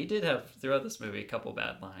guy. He did have, throughout this movie, a couple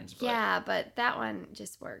bad lines. But... Yeah, but that one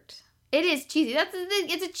just worked. It is cheesy.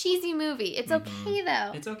 It's a cheesy movie. It's okay,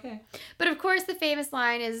 though. It's okay. But, of course, the famous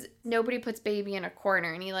line is, nobody puts Baby in a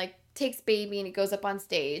corner. And he, takes Baby and he goes up on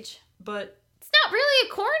stage. But... It's not really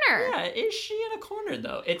a corner. Yeah, is she in a corner,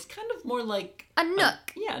 though? It's kind of more like... A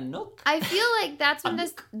nook. A nook. I feel like that's when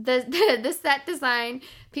the set design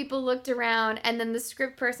people looked around and then the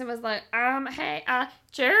script person was like, hey,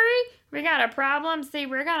 Jerry, we got a problem. See,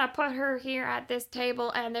 we're going to put her here at this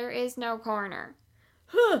table and there is no corner.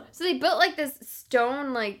 So they built, this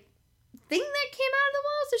stone, thing that came out of the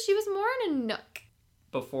wall, so she was more in a nook.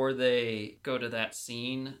 Before they go to that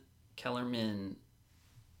scene, Kellerman...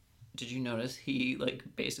 Did you notice he,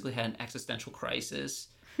 basically had an existential crisis?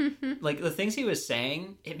 The things he was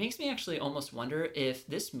saying, it makes me actually almost wonder if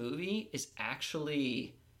this movie is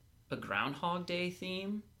actually a Groundhog Day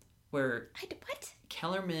theme, where What?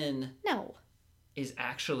 Kellerman is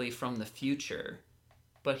actually from the future,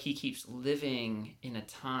 but he keeps living in a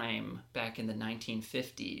time back in the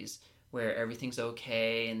 1950s where everything's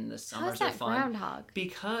okay and the summers are fun. Groundhog?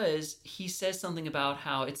 Because he says something about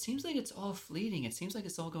how it seems like it's all fleeting. It seems like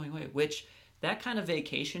it's all going away, which that kind of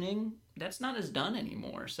vacationing, that's not as done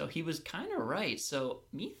anymore. So he was kind of right. So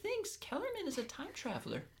methinks Kellerman is a time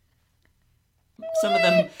traveler. What? Some of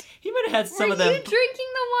them, he might have had some of them. Were you drinking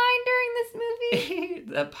the wine during this movie?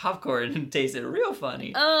 That popcorn tasted real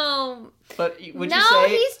funny. Oh. But would you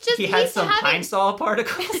say he had some having... pine sol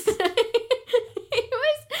particles?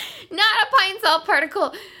 Not a pine salt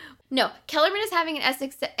particle. No, Kellerman is having an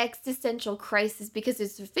existential crisis because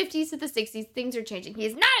it's the 50s to the 60s. Things are changing. He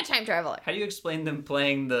is not a time traveler. How do you explain them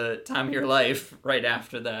playing the Time of Your Life right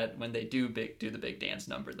after that when they do the big dance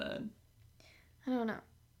number then? I don't know.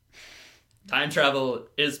 Time travel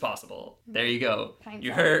is possible. There you go.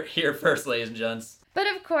 You heard here first, ladies and gents. But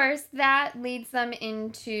of course, that leads them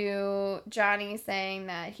into Johnny saying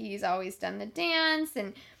that he's always done the dance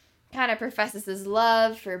and kind of professes his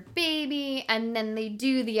love for Baby, and then they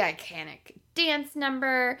do the iconic dance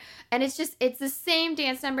number, and it's the same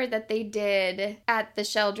dance number that they did at the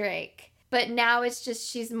Sheldrake, but now it's just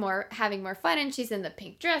she's having more fun, and she's in the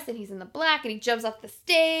pink dress, and he's in the black, and he jumps off the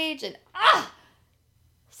stage, and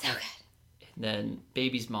so good. And then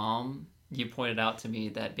Baby's mom, you pointed out to me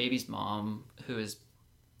that Baby's mom, who is,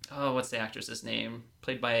 what's the actress's name?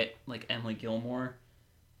 Played by, Emily Gilmore.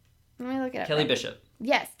 Let me look it up. Kelly Bishop.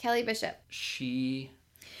 Yes, Kelly Bishop. She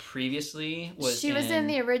previously was She was in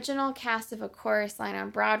the original cast of A Chorus Line on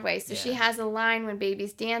Broadway, so she has a line when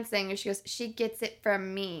Baby's dancing, and she goes, "She gets it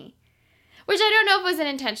from me," which I don't know if it was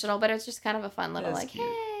intentional, but it's just kind of a fun little That's cute.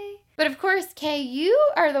 hey. But of course, Kay, you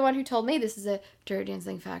are the one who told me this is a Dirty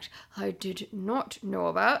Dancing fact I did not know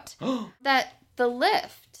about. That the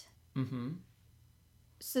lift. Mm-hmm.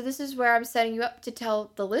 So this is where I'm setting you up to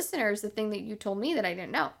tell the listeners the thing that you told me that I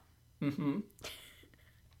didn't know. Mm-hmm.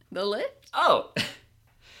 The lift? Oh,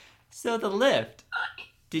 so the lift.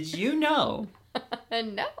 Did you know,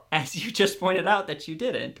 No. as you just pointed out that you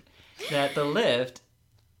didn't, that the lift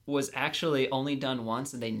was actually only done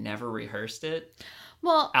once and they never rehearsed it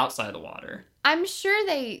Well, outside of the water? I'm sure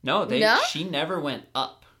they... No, No? She never went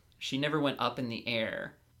up. She never went up in the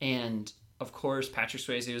air. And of course, Patrick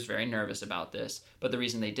Swayze was very nervous about this. But the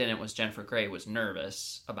reason they didn't was Jennifer Grey was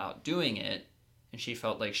nervous about doing it. And she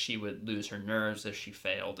felt like she would lose her nerves if she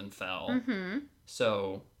failed and fell. Mm-hmm.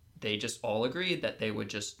 So they just all agreed that they would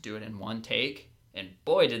just do it in one take. And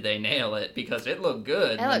boy, did they nail it, because it looked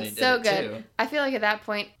good It when they looked did so it good. too. I feel like at that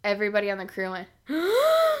point, everybody on the crew went,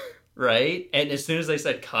 Right? And as soon as they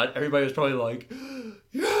said cut, everybody was probably like,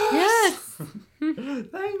 yes! Thank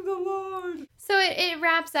the Lord! So it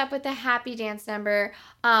wraps up with a happy dance number.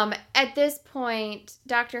 At this point,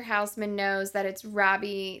 Dr. Houseman knows that it's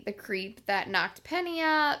Robbie the creep that knocked Penny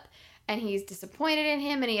up, and he's disappointed in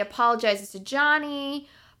him, and he apologizes to Johnny.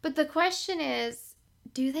 But the question is,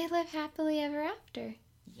 do they live happily ever after?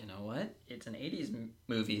 You know what? It's an 80s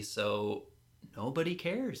movie, so nobody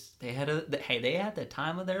cares. They had the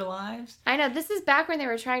time of their lives. I know, this is back when they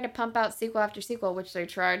were trying to pump out sequel after sequel, which they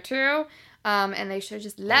tried to, and they should have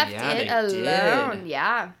just left it alone. Did.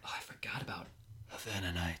 Yeah. Oh, I forgot about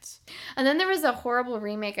Havana Nights. And then there was a horrible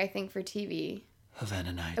remake, I think, for TV.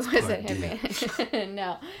 Havana Nights. It wasn't Havana.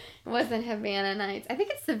 No, it wasn't Havana Nights. I think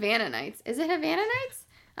it's Savannah Nights. Is it Havana Nights?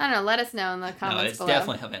 I don't know. Let us know in the comments No, it's below.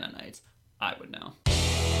 definitely Havana Nights. I would know.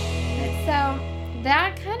 So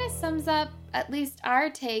that kind of sums up at least our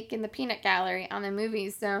take in the Peanut Gallery on the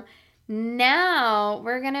movies. So now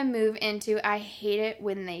we're going to move into I Hate It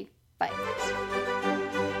When They Fight.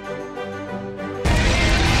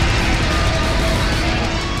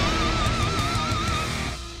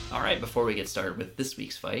 All right, before we get started with this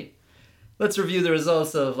week's fight, let's review the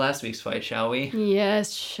results of last week's fight, shall we?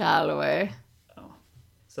 Yes, shall we?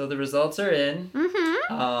 So the results are in.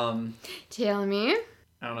 Mm-hmm. Tell me.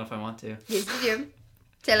 I don't know if I want to. Yes, you do.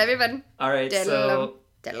 Tell everybody. All right, so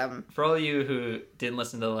Tell them. for all of you who didn't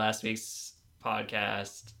listen to last week's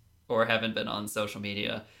podcast or haven't been on social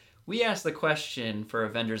media, we asked the question for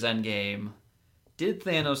Avengers Endgame, did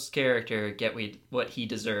Thanos' character get what he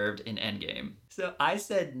deserved in Endgame? So I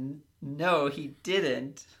said no, he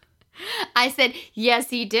didn't. I said, yes,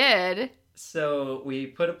 he did. So we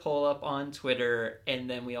put a poll up on Twitter, and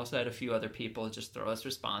then we also had a few other people just throw us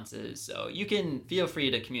responses. So you can feel free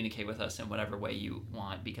to communicate with us in whatever way you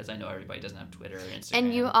want, because I know everybody doesn't have Twitter or Instagram.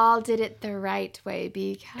 And you all did it the right way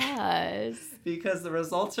because... Because the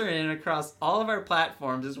results are in across all of our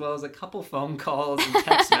platforms, as well as a couple phone calls and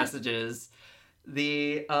text messages.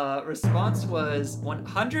 The response was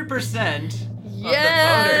 100%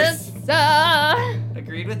 yes, of the sir. voters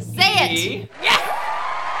agreed with Say C. it. Yes.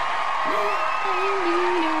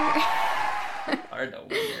 Hard to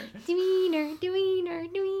win.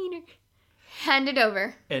 Deweener. Hand it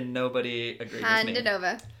over. And nobody agreed Hand with me. it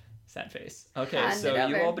over. Sad face. Okay, Hand so it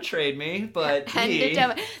you over. all betrayed me, but Hand me. it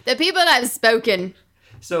over. The people have spoken.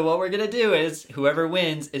 So what we're gonna do is whoever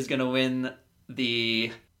wins is gonna win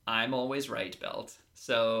the I'm Always Right belt.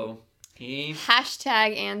 So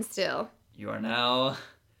Hashtag and still. you are now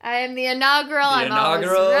I am the inaugural. the I'm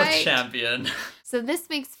inaugural always right. champion. So this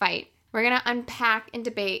week's fight, we're going to unpack and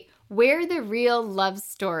debate where the real love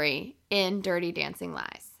story in Dirty Dancing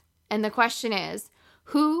lies. And the question is,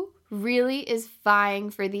 who really is vying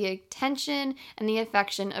for the attention and the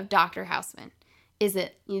affection of Dr. Houseman? Is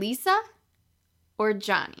it Lisa or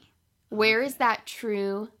Johnny? Where is that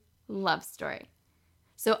true love story?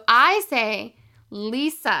 So I say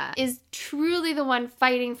Lisa is truly the one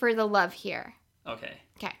fighting for the love here. Okay.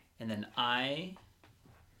 Okay. And then I,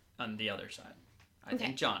 on the other side, I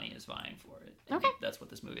think Johnny is vying for it. I Okay. think that's what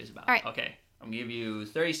this movie is about. All right. Okay. I'm going to give you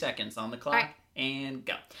 30 seconds on the clock. All right. And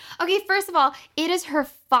go. Okay, first of all, it is her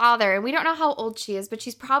father, and we don't know how old she is, but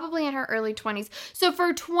she's probably in her early 20s. So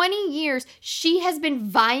for 20 years, she has been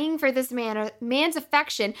vying for this man's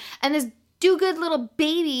affection, and this do-good little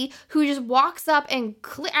baby who just walks up and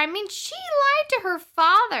I mean, she lied to her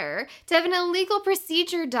father to have an illegal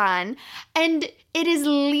procedure done, and it is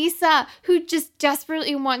Lisa who just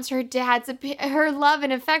desperately wants her her love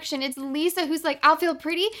and affection. It's Lisa who's like, I'll feel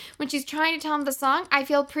pretty when she's trying to tell him the song. I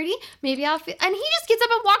feel pretty. Maybe I'll feel, and he just gets up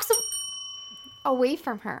and walks away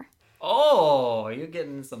from her. Oh, you're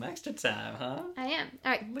getting some extra time, huh? I am.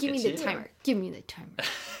 All right, Look give me at the you. timer. Give me the timer.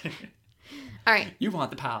 All right. You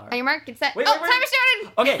want the power. Are you marked? Get set. Wait, oh, wait, wait.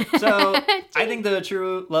 timer started! Okay, so I think the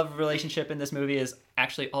true love relationship in this movie is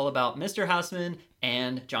actually all about Mr. Houseman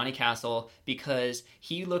and Johnny Castle, because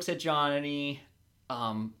he looks at Johnny,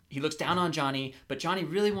 he looks down on Johnny, but Johnny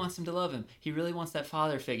really wants him to love him. He really wants that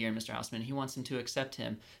father figure in Mr. Houseman. He wants him to accept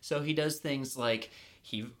him. So he does things like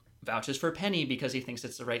he vouches for Penny because he thinks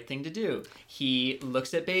it's the right thing to do. He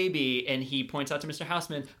looks at Baby and he points out to Mr.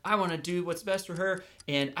 Houseman, I want to do what's best for her,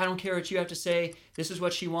 and I don't care what you have to say. This is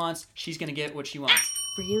what she wants. She's going to get what she wants.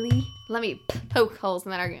 Really? Let me poke holes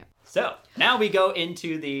in that argument. So, now we go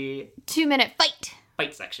into the 2-minute fight.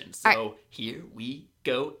 fight section. So, All right. here we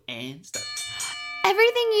go and start.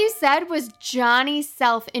 Everything you said was Johnny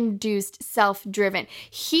self-induced, self-driven.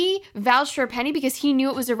 He vouched for Penny because he knew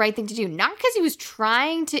it was the right thing to do, not because he was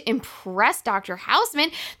trying to impress Dr.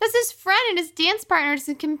 Houseman. That's his friend and his dance partner, his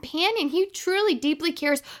companion. He truly, deeply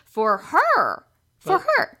cares for her. But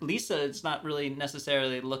Lisa is not really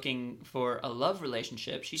necessarily looking for a love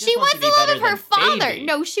relationship. She just She wants wants to be the love better of her than father. Baby.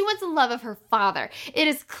 No, she wants the love of her father. It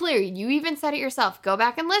is clear. You even said it yourself. Go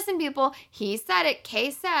back and listen, people. He said it.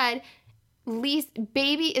 Kay said,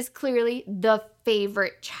 Baby is clearly the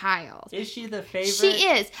favorite child. Is she the favorite? She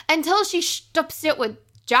is. Until she stops it with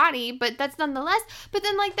Johnny, but that's nonetheless. But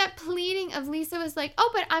then, like, that pleading of Lisa was like, oh,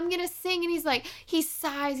 but I'm going to sing. And he's like, he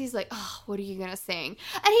sighs. He's like, oh, what are you going to sing?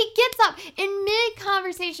 And he gets up in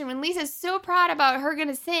mid-conversation when Lisa's so proud about her going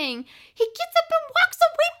to sing. He gets up and walks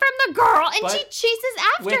away from the girl, and But she chases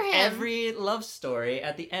after With him. every love story,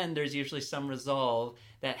 at the end, there's usually some resolve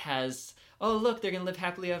that has, oh, look, they're going to live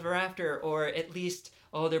happily ever after, or at least,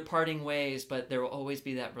 oh, they're parting ways, but there will always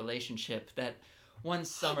be that relationship, that one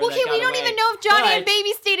summer that Okay, got we don't away. even know if Johnny and But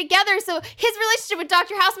Baby stay together, so his relationship with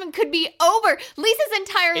Dr. Houseman could be over. Lisa's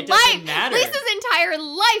entire It doesn't life, matter. Lisa's entire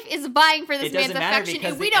life is vying for this It man's doesn't matter affection,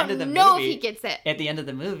 because and we the end don't of the know movie- if he gets it. At the end of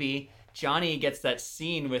the movie, Johnny gets that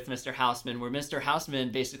scene with Mr. Houseman where Mr.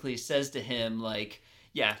 Houseman basically says to him, like,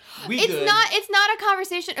 yeah, we good. It's not a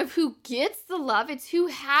conversation of who gets the love, it's who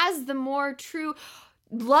has the more true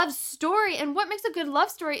love story. And what makes a good love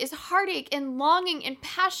story is heartache and longing and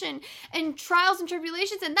passion and trials and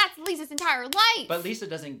tribulations, and that's Lisa's entire life. But Lisa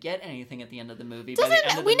doesn't get anything at the end of the movie. By the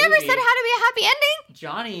end of We the never movie, said how to be a happy ending.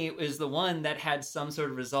 Johnny is the one that had some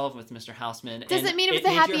sort of resolve with Mr. Houseman. Doesn't and mean it was a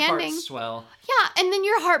made happy your heart ending. swell. Yeah, and then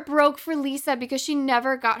your heart broke for Lisa because she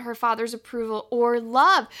never got her father's approval or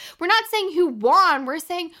love. We're not saying who won, we're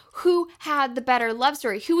saying who had the better love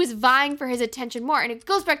story, who was vying for his attention more, and it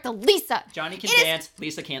goes back to Lisa. Johnny can It is- dance,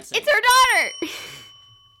 Lisa can't sing. It's her daughter.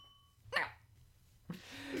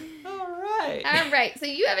 All right. All right, so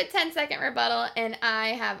you have a 10-second rebuttal, and I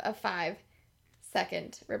have a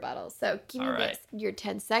 5-second rebuttal. So give me All right. this. Your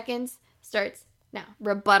 10 seconds starts now.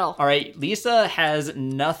 Rebuttal. All right, Lisa has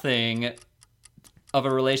nothing of a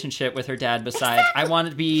relationship with her dad besides I want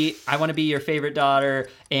to be your favorite daughter,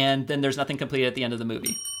 and then there's nothing complete at the end of the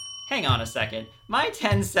movie. Hang on a second. My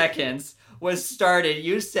 10 seconds was started.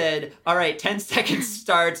 You said, all right, 10 seconds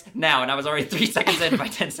starts now, and I was already 3 seconds into my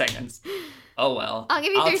 10 seconds. Oh, well. I'll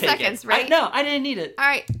give you 3 take seconds, it. right? No, I didn't need it. All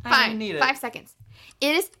right, I fine. didn't need it. 5 seconds.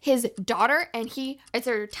 It is his daughter, and it's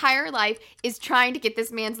her entire life is trying to get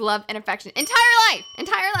this man's love and affection. Entire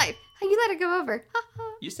life. You let it go over.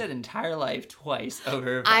 You said entire life twice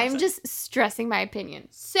over. I'm just stressing my opinion.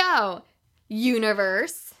 So,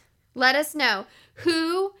 universe, let us know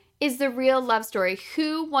who is the real love story.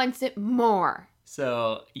 Who wants it more?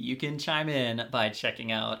 So you can chime in by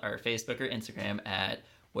checking out our Facebook or Instagram at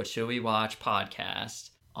What Should We Watch Podcast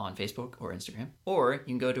on Facebook or Instagram. Or you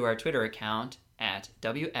can go to our Twitter account at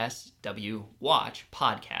WSW Watch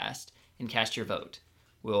Podcast and cast your vote.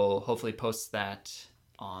 We'll hopefully post that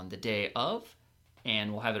on the day of,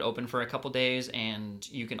 and we'll have it open for a couple days, and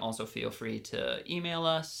you can also feel free to email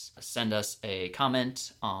us, send us a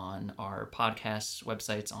comment on our podcast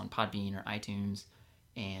websites on Podbean or iTunes,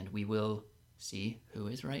 and we will see who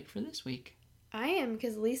is right for this week. I am,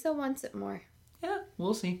 because Lisa wants it more. Yeah,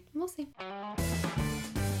 we'll see. We'll see.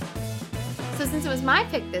 So since it was my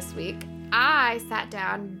pick this week, I sat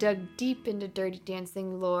down, dug deep into Dirty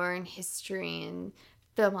Dancing lore and history and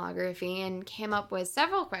filmography, and came up with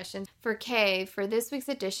several questions for Kay for this week's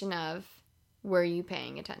edition of Were You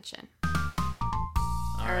Paying Attention?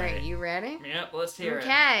 All right, you ready? Yep, let's hear it.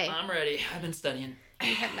 Okay. I'm ready. I've been studying.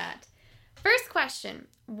 You have not. First question.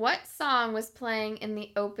 What song was playing in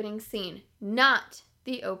the opening scene? Not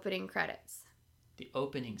the opening credits. The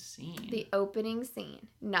opening scene. The opening scene,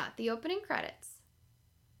 not the opening credits.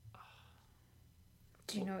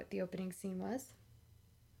 Do you know what the opening scene was?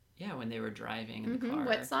 Yeah, when they were driving in the car.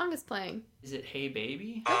 What song is playing? Is it Hey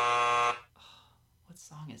Baby? Oh, what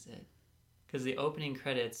song is it? Because the opening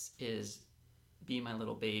credits is Be My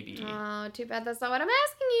Little Baby. Oh, too bad that's not what I'm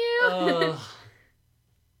asking you.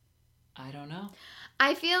 I don't know.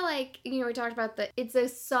 I feel like, we talked about it's a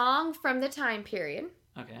song from the time period.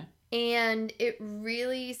 Okay. And it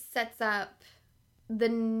really sets up the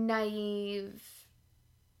naive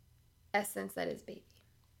essence that is Baby.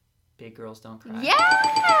 Big Girls Don't Cry.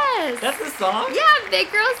 Yes! That's the song? Yeah, Big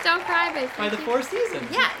Girls Don't Cry by the Four Seasons.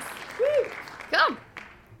 Yes. Woo. Come.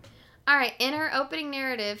 All right, in her opening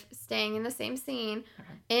narrative, staying in the same scene,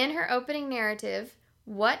 in her opening narrative,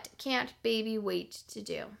 what can't Baby wait to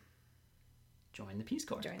do? Join the Peace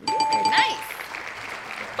Corps. Join the Peace Corps. Nice.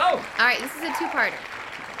 Oh! All right, this is a two-parter.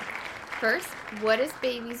 First, what is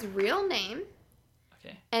Baby's real name?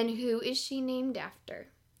 Okay. And who is she named after?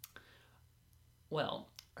 Well,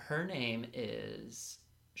 her name is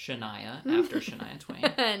Shania, after Shania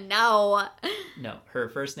Twain. No. No, her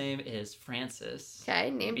first name is Frances.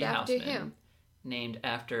 Okay, named Baby after Houseman, named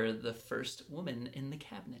after the first woman in the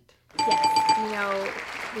cabinet. Yes. Do you know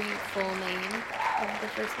the full name of the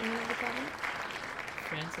first woman of the cabinet?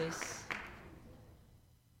 Frances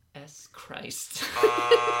S. Christ.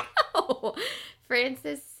 Oh,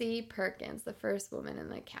 Frances C. Perkins, the first woman in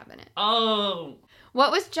the cabinet. Oh!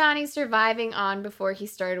 What was Johnny surviving on before he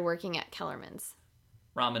started working at Kellerman's?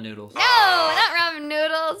 Ramen noodles. No, not ramen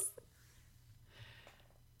noodles.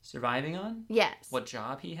 Surviving on? Yes. What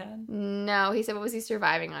job he had? No, he said what was he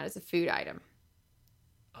surviving on as a food item?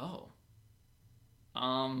 Oh.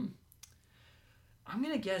 I'm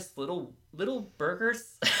gonna guess little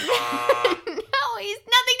burgers. No, he's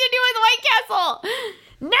nothing to do with White Castle.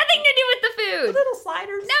 Nothing to do with the food. Little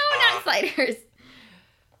sliders. No, not sliders.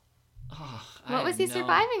 Oh, What was he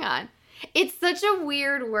surviving on? It's such a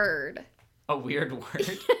weird word. A weird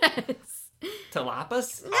word. Yes.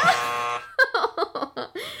 Talapas? No.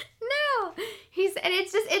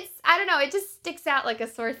 I don't know, it just sticks out like a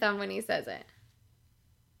sore thumb when he says it.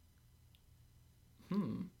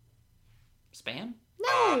 Spam?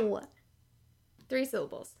 No. 3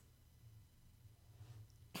 syllables.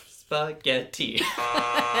 Spaghetti.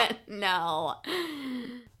 No.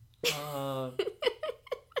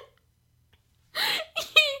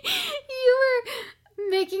 You were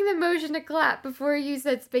making the motion to clap before you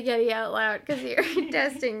said spaghetti out loud because you're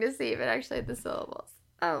testing to see if it actually had the syllables.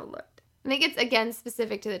 Oh, look. I think it's, again,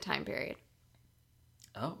 specific to the time period.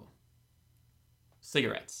 Oh.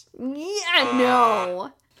 Cigarettes. Yeah,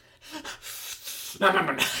 no.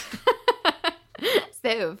 No.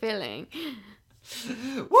 So filling.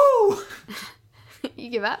 Woo! You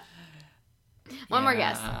give up? One more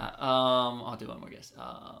guess. I'll do one more guess.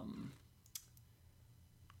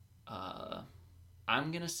 I'm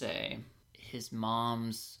gonna say his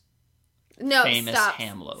mom's famous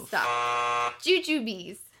ham loaf. Stop.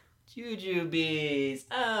 Jujubes. Jujubes.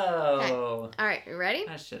 Oh. Okay. All right, you ready?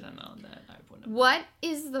 I should have known that. I wouldn't have. What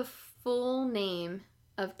is the full name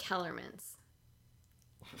of Kellerman's?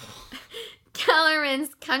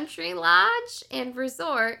 Kellerman's Country Lodge and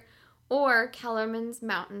Resort or Kellerman's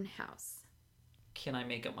Mountain House? Can I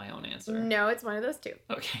make up my own answer? No, it's one of those two.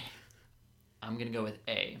 Okay. I'm gonna go with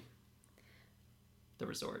A. The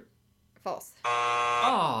resort. False.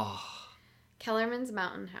 Oh. Kellerman's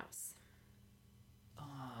Mountain House.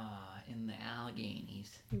 In the Alleghenies.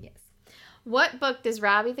 Yes. What book does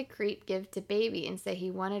Robbie the Creep give to Baby and say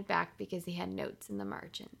he wanted back because he had notes in the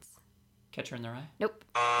margins? Catcher in the Rye? Nope.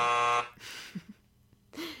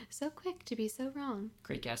 So quick to be so wrong.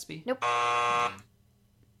 Great Gatsby? Nope.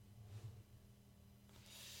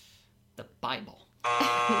 The Bible.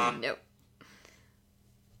 Nope.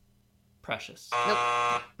 Precious. Nope.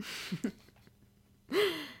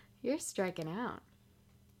 You're striking out.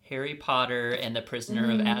 Harry Potter and the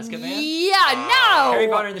Prisoner of Azkaban? Yeah, no! Harry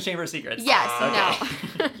Potter and the Chamber of Secrets. Yes, Okay.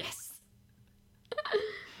 no. Yes.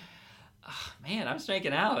 Oh, man, I'm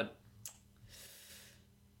striking out.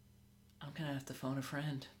 I'm going to have to phone a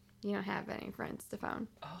friend. You don't have any friends to phone.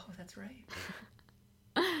 Oh, that's right.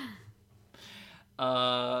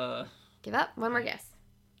 Give up. One more guess.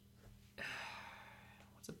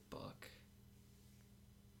 What's a book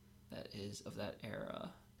that is of that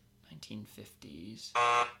era? 1950s.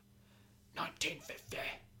 1950.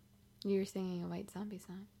 You were singing a White Zombie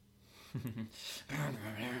song.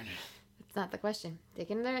 It's not the question. Take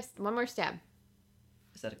another, one more stab.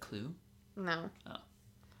 Is that a clue? No. Oh.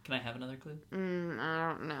 Can I have another clue?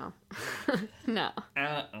 I don't know. No.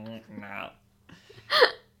 No.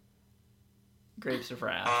 Grapes of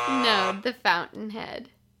Wrath. No, the Fountainhead.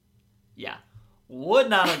 Yeah. Would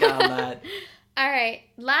not have gotten that. All right,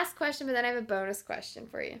 last question, but then I have a bonus question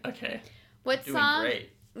for you. Okay. What Doing song?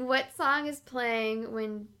 great. What song is playing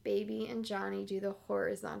when Baby and Johnny do the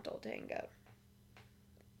horizontal tango?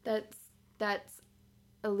 That's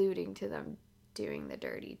alluding to them doing the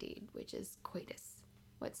dirty deed, which is coitus.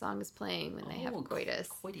 What song is playing when they have coitus?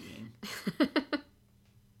 Quitting.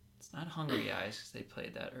 It's not Hungry Eyes because they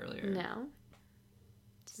played that earlier. No.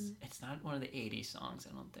 It's not one of the 80s songs,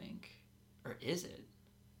 I don't think. Or is it?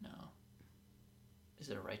 No. Is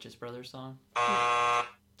it a Righteous Brothers song?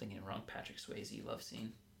 Thinking of wrong. Patrick Swayze love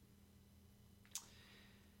scene.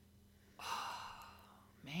 Oh,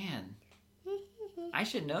 man. I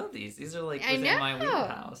should know these. These are like within my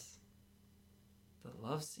wheelhouse. The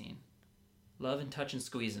love scene. Love and touch and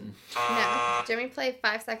squeezing. No. Do you want me to play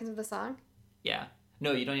 5 seconds of the song? Yeah.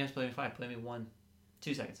 No, you don't even have to play me 5. Play me 1.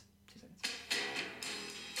 2 seconds. 2 seconds.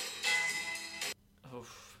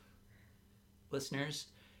 Oof. Listeners,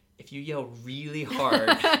 if you yell really hard,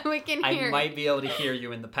 we can hear. I might be able to hear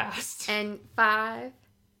you in the past. And 5,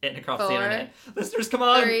 And across 4, the internet. Listeners, come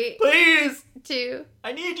on. 3, please. 2,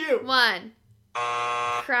 I need you. 1.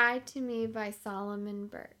 Cry to Me by Solomon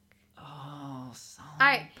Burke. Oh, Solomon All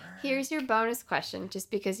right, Burke. here's your bonus question, just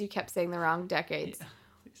because you kept saying the wrong decades. Yeah,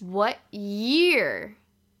 please. What year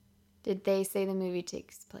did they say the movie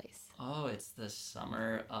takes place? Oh, it's the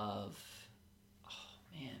summer of... Oh,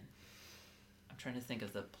 man. I'm trying to think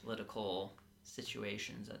of the political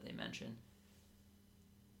situations that they mentioned.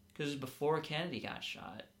 Because it was before Kennedy got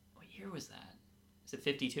shot. What year was that? Is it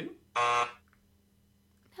 52?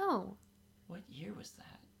 No. What year was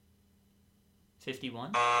that?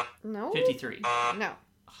 51? No? 53. No. I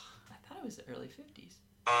thought it was the early 50s.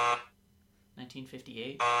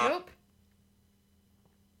 1958? Nope.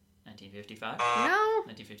 1955? No.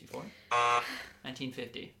 1954?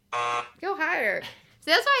 1950. Go higher.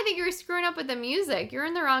 See, that's why I think you were screwing up with the music. You're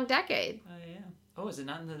in the wrong decade. Oh, yeah. Oh, is it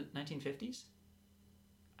not in the 1950s?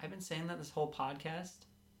 I've been saying that this whole podcast.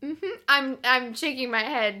 I'm shaking my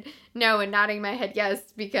head no and nodding my head yes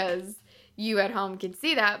because you at home can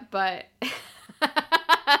see that, but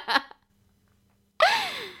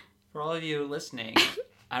For all of you listening,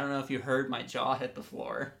 I don't know if you heard my jaw hit the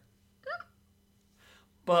floor.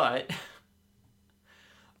 But,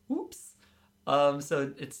 oops.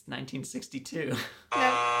 So it's 1962.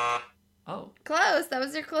 no, Oh, close. That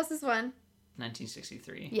was your closest one.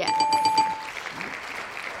 1963. Yeah.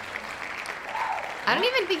 I don't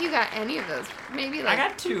even think you got any of those. Maybe like I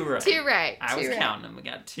got 2 right. 2 right. I was 2 right. counting them. I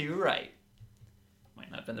got 2 right. Might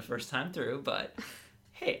not have been the first time through, but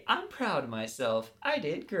hey, I'm proud of myself. I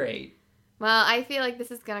did great. Well, I feel like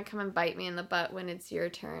this is going to come and bite me in the butt when it's your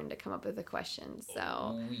turn to come up with a question. So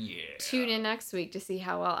Oh, yeah. tune in next week to see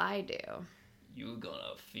how well I do. You're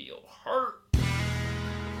gonna feel hurt.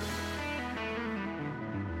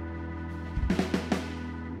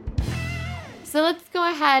 So let's go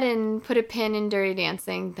ahead and put a pin in Dirty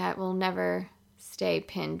Dancing. That will never stay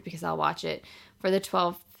pinned because I'll watch it for the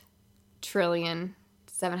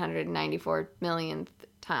 12,794,000,000th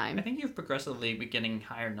time. I think you've progressively been getting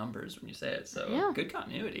higher numbers when you say it, so Yeah. good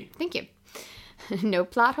continuity. Thank you. No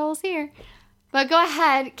plot holes here. But go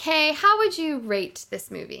ahead. Kay, how would you rate this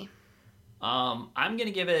movie? I'm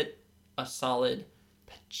gonna give it a solid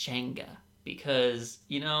pachanga because,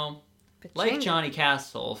 like Pachanga. Johnny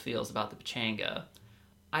Castle feels about the pachanga,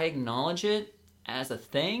 I acknowledge it as a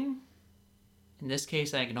thing. In this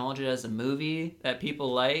case, I acknowledge it as a movie that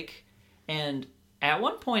people like. And at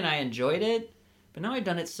one point, I enjoyed it, but now I've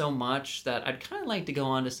done it so much that I'd kind of like to go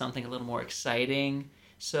on to something a little more exciting.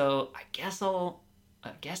 So I guess I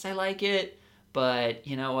like it, but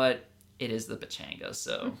you know what? It is the pachanga,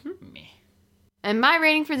 so meh. And my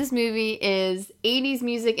rating for this movie is 80s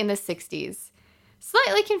music in the 60s.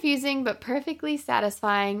 Slightly confusing, but perfectly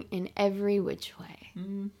satisfying in every which way.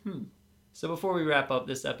 So before we wrap up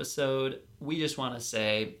this episode, we just want to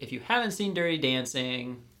say, if you haven't seen Dirty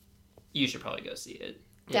Dancing, you should probably go see it.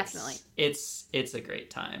 Definitely. It's a great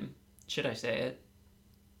time. Should I say it?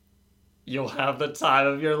 You'll have the time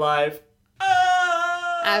of your life.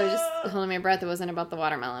 I was just holding my breath. It wasn't about the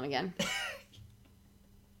watermelon again.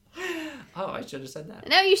 Oh, I should have said that.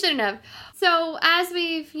 No, you shouldn't have. So as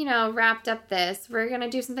we've, wrapped up this, we're going to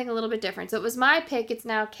do something a little bit different. So it was my pick. It's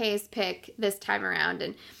now Kay's pick this time around.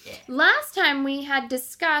 And last time we had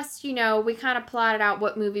discussed, we kind of plotted out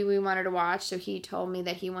what movie we wanted to watch. So he told me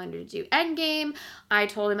that he wanted to do Endgame. I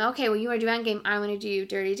told him, okay, well, you want to do Endgame. I want to do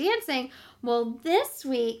Dirty Dancing. Well, this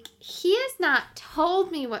week, he has not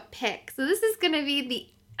told me what pick. So this is going to be the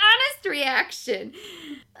honest reaction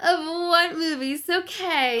of what movie. So,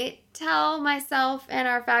 Kay, tell myself and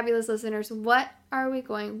our fabulous listeners, what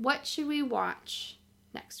should we watch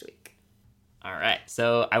next week? All right.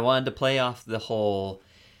 So I wanted to play off the whole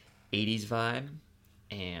 80s vibe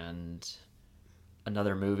and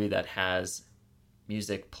another movie that has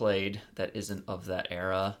music played that isn't of that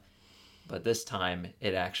era. But this time,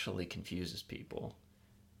 it actually confuses people.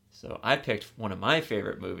 So I picked one of my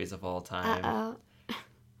favorite movies of all time.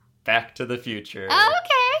 Back to the Future. Oh,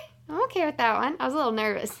 okay. I'm okay with that one. I was a little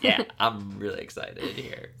nervous. Yeah, I'm really excited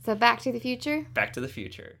here. So Back to the Future? Back to the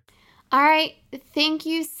Future. All right. Thank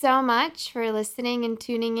you so much for listening and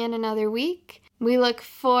tuning in another week. We look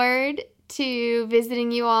forward to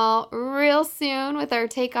visiting you all real soon with our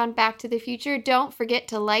take on Back to the Future. Don't forget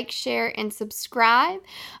to like, share, and subscribe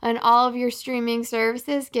on all of your streaming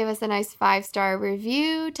services. Give us a nice 5-star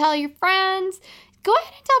review. Tell your friends. Go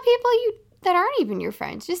ahead and tell people that aren't even your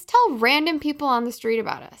friends. Just tell random people on the street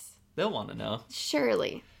about us. They'll want to know.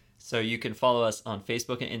 Surely. So you can follow us on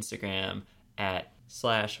Facebook and Instagram at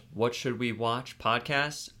 /WhatShouldWeWatch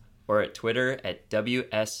podcast or at Twitter at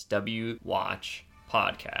WSWWatch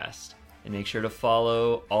podcast. And make sure to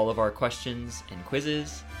follow all of our questions and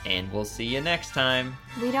quizzes, and we'll see you next time.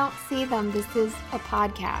 We don't see them. This is a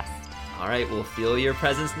podcast. All right, we'll feel your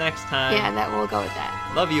presence next time. Yeah, that we'll go with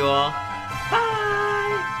that. Love you all. Bye.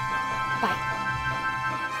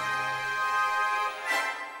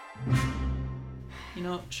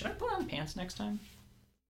 Should I put on pants next time?